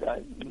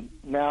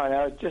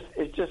now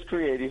it's just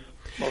creative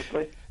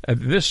mostly.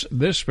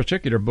 This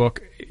particular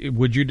book,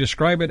 would you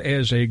describe it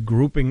as a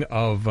grouping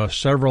of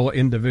several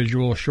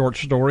individual short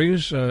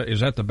stories? Is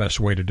that the best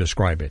way to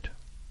describe it?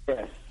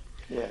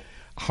 Yes.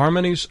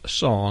 Harmony's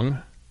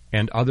Song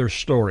and Other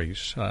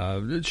Stories.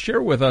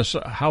 Share with us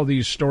how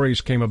these stories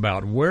came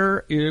about.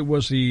 Where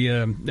was the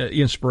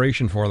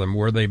inspiration for them?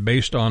 Were they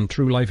based on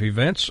true life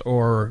events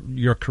or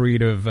your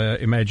creative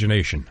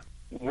imagination?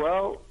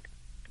 Well,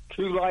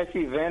 true life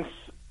events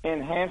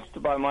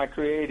enhanced by my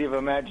creative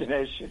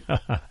imagination.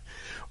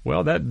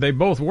 Well, that they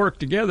both work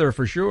together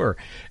for sure.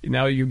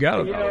 Now you got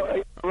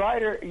a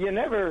writer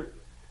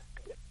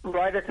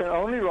can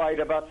only write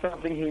about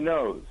something he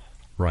knows.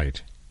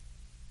 Right.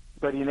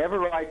 But he never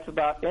writes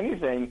about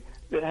anything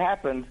that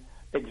happened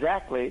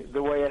exactly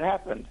the way it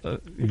happened.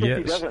 Because yes.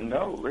 He doesn't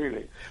know,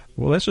 really.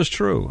 Well, this is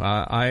true.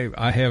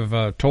 I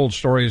have told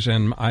stories,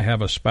 and I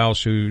have a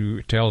spouse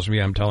who tells me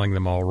I'm telling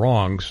them all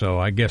wrong. So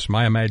I guess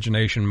my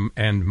imagination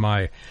and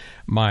my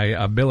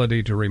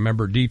ability to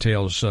remember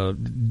details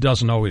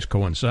doesn't always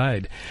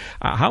coincide.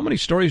 How many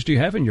stories do you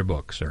have in your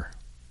book, sir?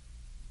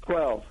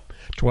 12.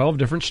 12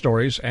 different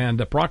stories,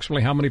 and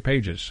approximately how many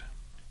pages?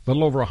 A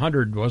little over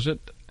 100, was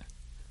it?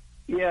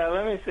 Yeah,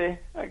 let me see.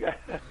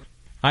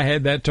 I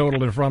had that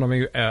total in front of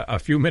me a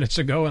few minutes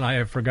ago, and I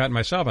have forgotten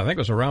myself. I think it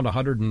was around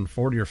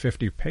 140 or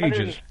 50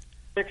 pages.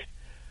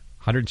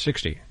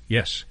 160,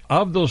 yes.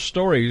 Of those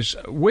stories,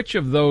 which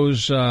of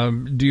those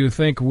do you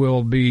think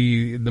will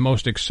be the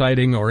most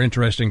exciting or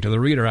interesting to the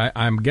reader?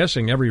 I'm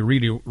guessing every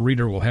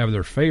reader will have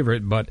their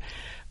favorite, but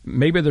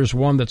maybe there's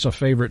one that's a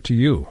favorite to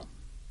you.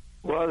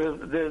 Well,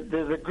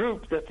 there's a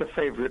group that's a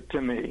favorite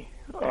to me.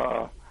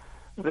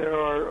 There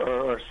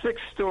are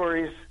 6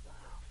 stories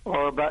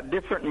about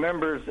different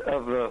members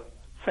of the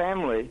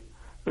family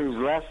whose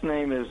last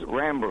name is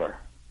Rambler.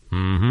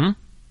 Mm-hmm.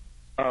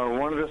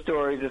 One of the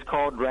stories is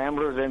called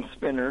Ramblers and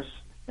Spinners,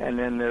 and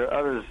then there are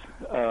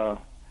others.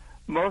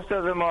 Most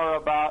of them are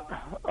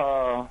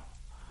about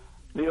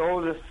the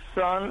oldest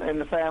son in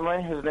the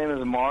family. His name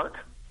is Mark.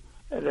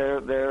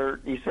 They're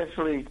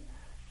essentially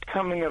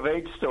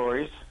coming-of-age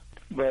stories,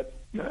 but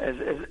as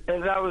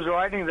I was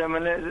writing them,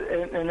 and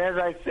as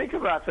I think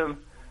about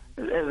them,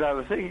 as I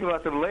was thinking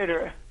about them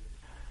later,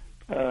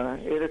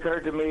 it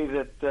occurred to me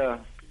that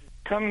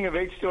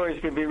coming-of-age stories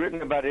can be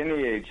written about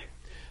any age.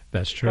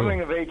 That's true.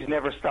 Coming of age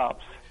never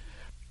stops.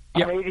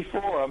 Yep. I'm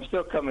 84. I'm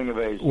still coming of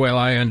age. Well,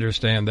 I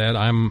understand that.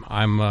 I'm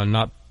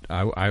not.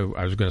 I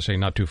was going to say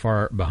not too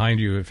far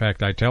behind you. In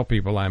fact, I tell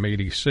people I'm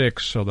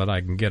 86 so that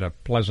I can get a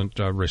pleasant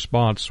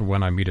response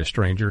when I meet a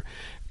stranger,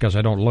 because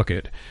I don't look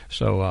it.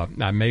 So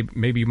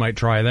maybe you might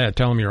try that.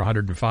 Tell them you're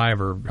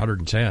 105 or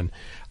 110.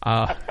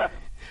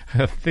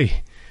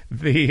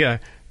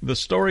 The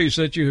stories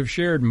that you have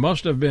shared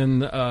must have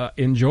been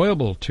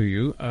enjoyable to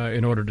you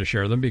in order to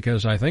share them,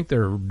 because I think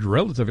they're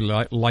relatively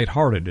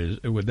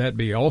lighthearted. Would that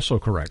be also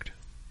correct?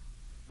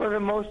 For the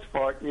most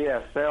part,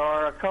 yes. There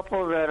are a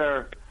couple that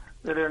are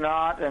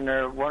not, and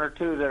there are 1 or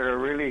 2 that are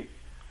really,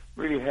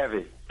 really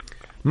heavy.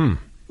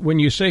 When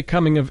you say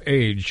coming of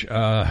age,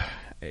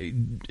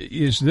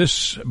 is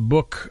this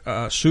book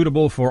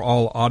suitable for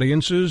all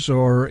audiences,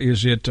 or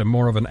is it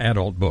more of an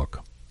adult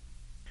book?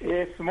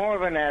 It's more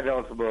of an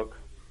adult book.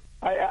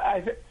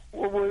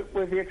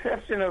 With the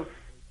exception of,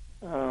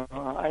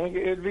 I think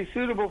it would be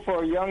suitable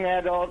for a young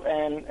adult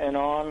and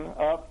on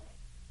up.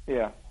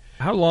 Yeah.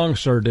 How long,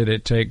 sir, did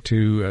it take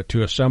to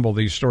assemble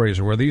these stories?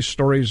 Were these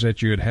stories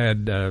that you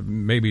had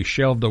maybe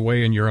shelved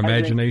away in your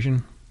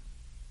imagination?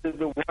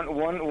 The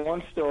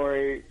one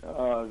story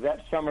that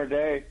summer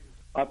day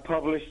I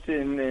published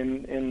in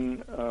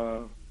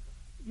the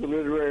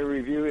Literary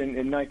Review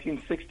in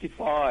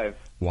 1965.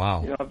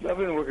 Wow! You know, I've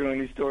been working on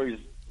these stories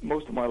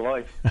most of my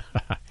life.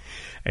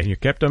 And you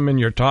kept them in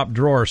your top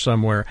drawer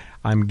somewhere,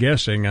 I'm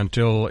guessing,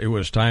 until it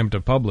was time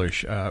to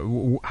publish.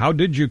 How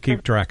did you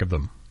keep track of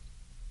them?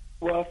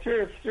 Well,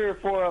 three or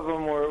four of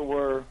them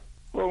were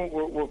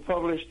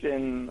published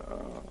in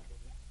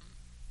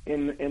the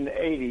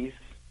 80s,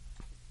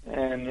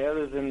 and the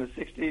others in the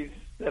 60s,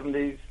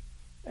 70s,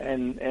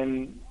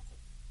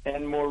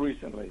 and more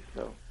recently.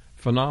 So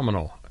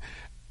phenomenal.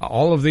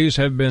 All of these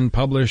have been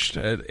published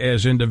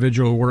as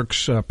individual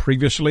works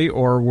previously,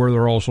 or were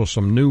there also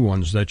some new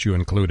ones that you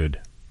included?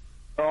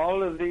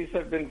 All of these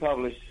have been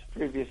published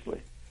previously.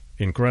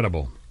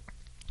 Incredible.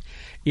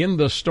 In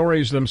the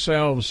stories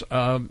themselves,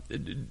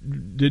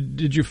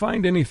 did you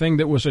find anything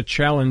that was a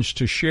challenge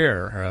to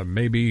share,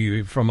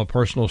 maybe from a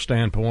personal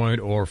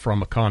standpoint or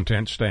from a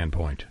content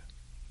standpoint?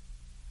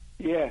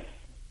 Yes,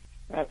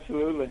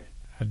 absolutely.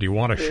 Do you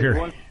want to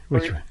share?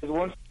 There's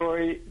one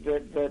story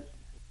that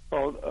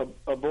called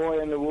A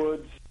Boy in the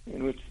Woods,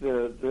 in which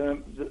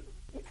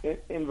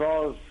it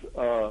involves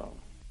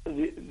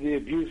the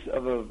abuse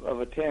of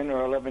a 10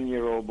 or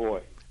 11-year-old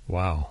boy.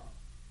 Wow.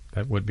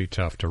 That would be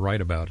tough to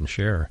write about and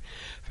share.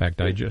 In fact,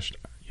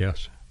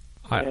 yes.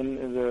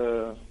 And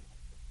the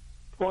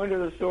point of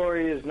the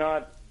story is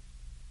not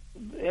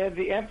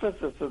the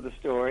emphasis of the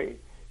story.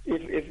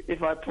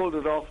 If I pulled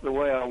it off the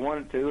way I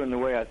wanted to and the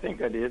way I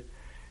think I did,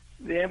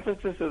 the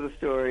emphasis of the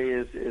story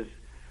is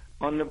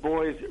on the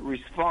boy's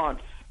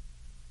response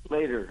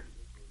later,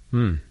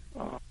 on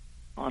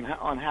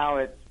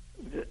how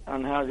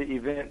the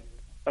event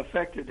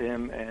affected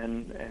him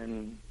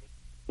and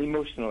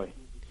emotionally.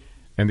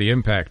 And the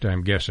impact,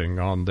 I'm guessing,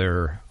 on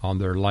their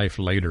life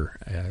later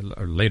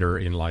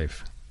in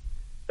life.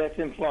 That's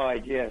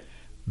implied, yes.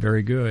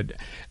 Very good.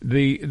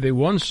 The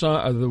one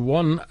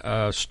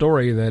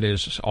story that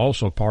is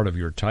also part of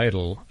your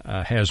title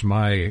has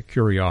my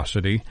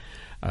curiosity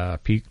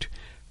piqued.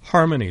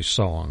 Harmony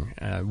Song.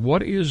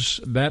 What is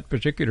that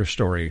particular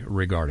story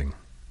regarding?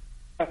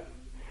 That's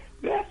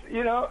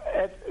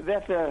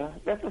a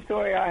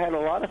story I had a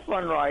lot of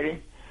fun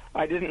writing.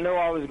 I didn't know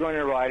I was going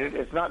to write it.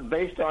 It's not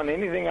based on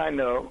anything I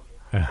know.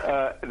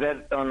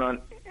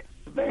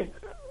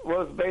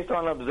 Was based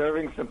on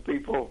observing some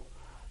people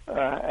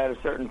at a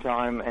certain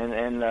time,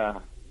 and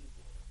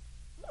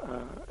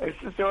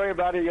it's a story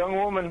about a young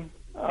woman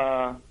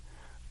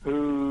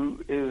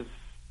who is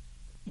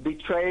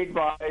betrayed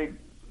by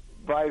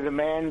the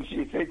man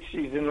she thinks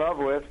she's in love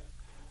with,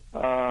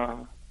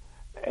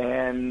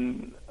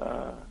 and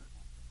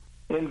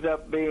ends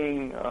up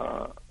being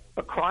a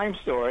crime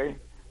story.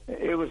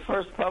 It was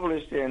first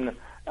published in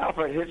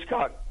Alfred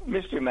Hitchcock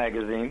Mystery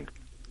Magazine.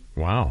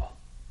 Wow!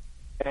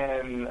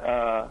 And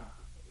it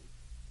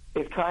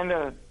was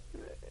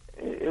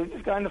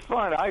just kind of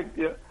fun. I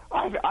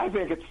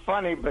think it's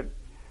funny, but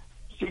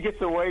she gets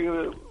away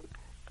with it.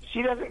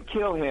 She doesn't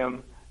kill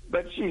him,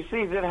 but she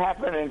sees it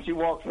happen and she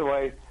walks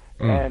away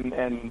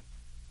and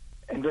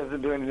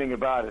doesn't do anything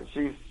about it.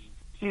 She's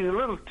a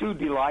little too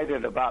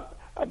delighted about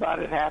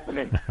it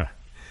happening.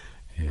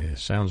 Yeah,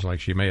 sounds like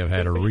she may have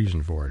had a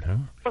reason for it, huh?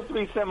 Supposed to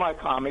be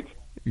semi-comic.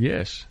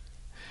 Yes.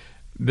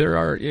 There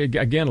are,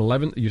 again,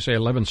 11, you say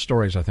 11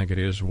 stories, I think it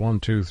is. 1,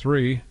 2,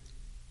 3.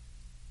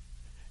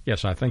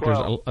 Yes, I think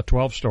 12. There's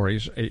 12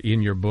 stories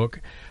in your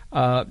book.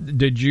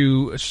 Did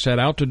you set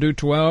out to do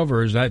 12,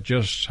 or is that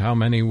just how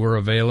many were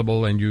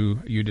available and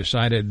you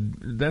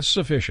decided that's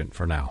sufficient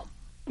for now?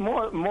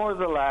 More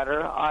the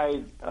latter.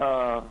 I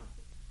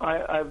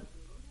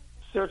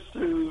searched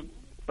through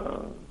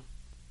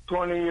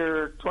 20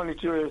 or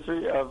 22 or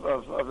 3 of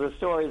the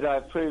stories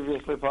I've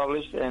previously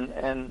published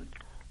and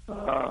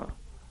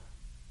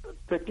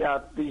picked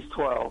out these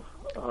 12.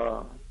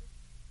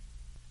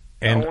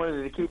 And I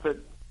wanted to keep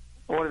it.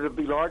 I wanted to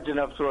be large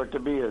enough for it to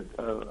be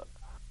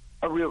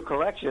a real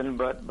collection,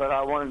 but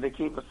I wanted to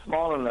keep it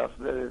small enough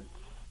that it's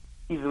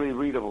easily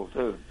readable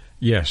too.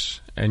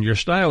 Yes, and your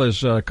style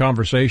is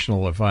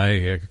conversational, if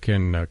I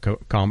can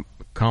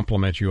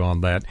compliment you on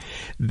that.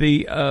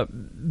 The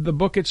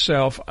book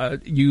itself,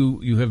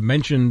 you have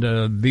mentioned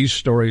these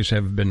stories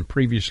have been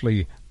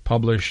previously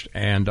published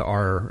and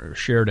are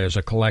shared as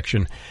a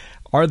collection.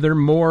 Are there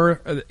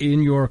more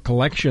in your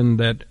collection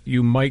that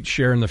you might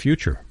share in the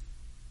future?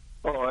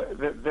 Oh,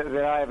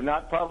 that I have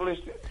not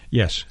published?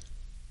 Yes.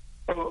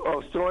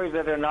 Oh, stories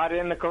that are not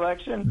in the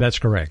collection? That's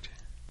correct.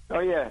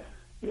 Oh, yes.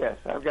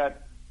 I've got,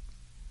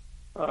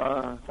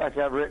 in fact,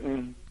 I've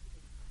written,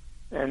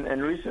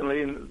 and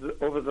recently,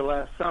 over the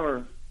last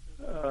summer,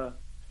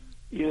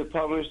 either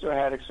published or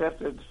had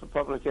accepted for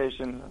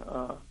publication,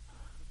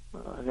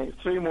 I think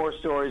 3 more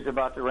stories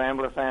about the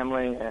Rambler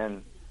family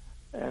and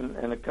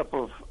a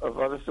couple of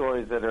other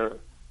stories that are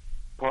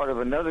part of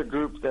another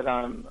group that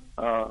I'm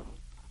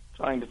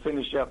trying to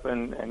finish up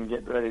and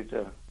get ready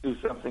to do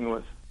something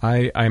with.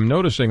 I'm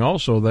noticing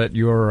also that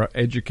your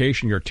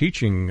education, your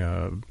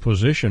teaching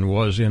position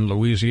was in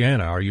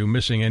Louisiana. Are you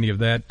missing any of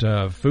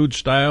that food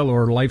style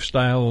or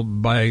lifestyle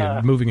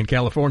by moving in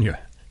California?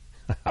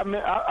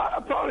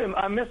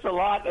 I miss a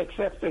lot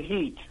except the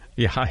heat.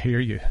 Yeah, I hear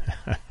you.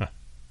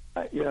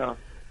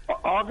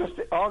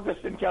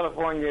 August in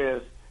California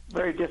is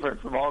very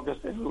different from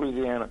August in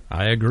Louisiana.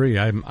 I agree.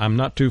 I'm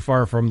not too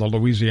far from the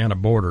Louisiana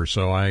border,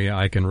 so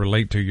I can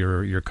relate to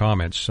your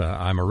comments.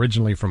 I'm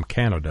originally from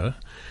Canada.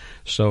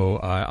 So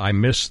I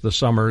miss the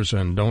summers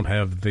and don't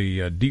have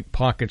the deep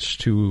pockets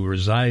to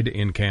reside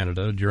in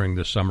Canada during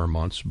the summer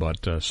months,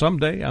 but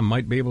someday I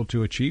might be able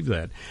to achieve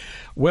that.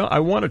 Well, I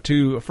wanted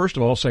to, first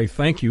of all, say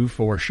thank you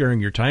for sharing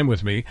your time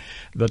with me.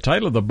 The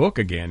title of the book,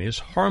 again, is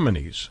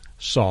Harmonies,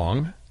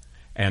 Song,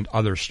 and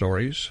Other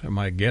Stories.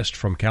 My guest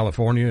from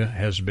California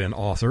has been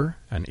author,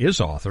 and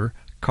is author,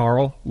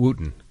 Carl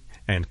Wooton.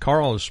 And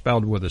Carl is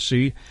spelled with a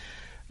C.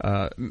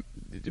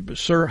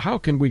 Sir, how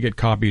can we get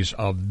copies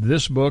of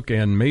this book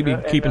and maybe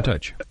keep in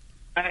touch?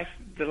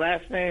 The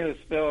last name is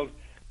spelled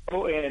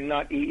O-N,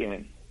 not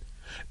E-N.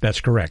 That's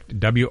correct.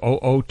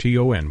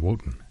 W-O-O-T-O-N,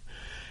 Wooton.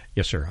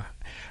 Yes, sir.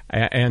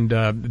 And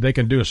they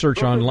can do a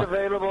search online. It's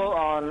available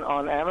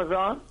on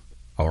Amazon.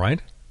 All right.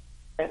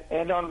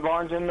 And on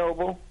Barnes &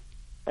 Noble.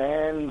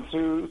 And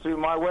through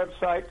my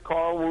website,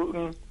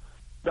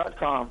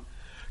 carlwooton.com.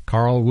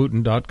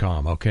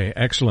 carlwooton.com. Okay,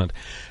 excellent.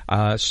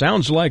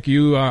 Sounds like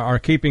you are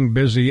keeping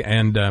busy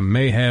and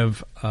may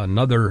have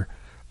another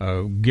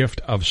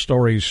gift of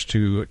stories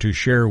to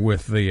share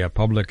with the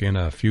public in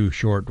a few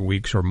short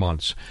weeks or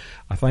months.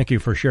 Thank you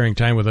for sharing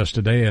time with us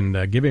today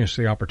and giving us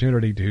the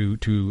opportunity to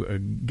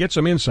get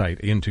some insight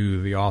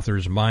into the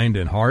author's mind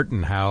and heart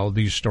and how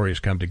these stories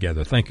come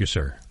together. Thank you,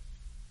 sir.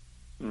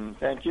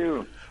 Thank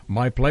you.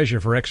 My pleasure.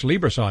 For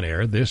Xlibris On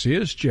Air, this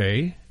is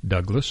J.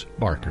 Douglas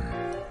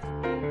Barker.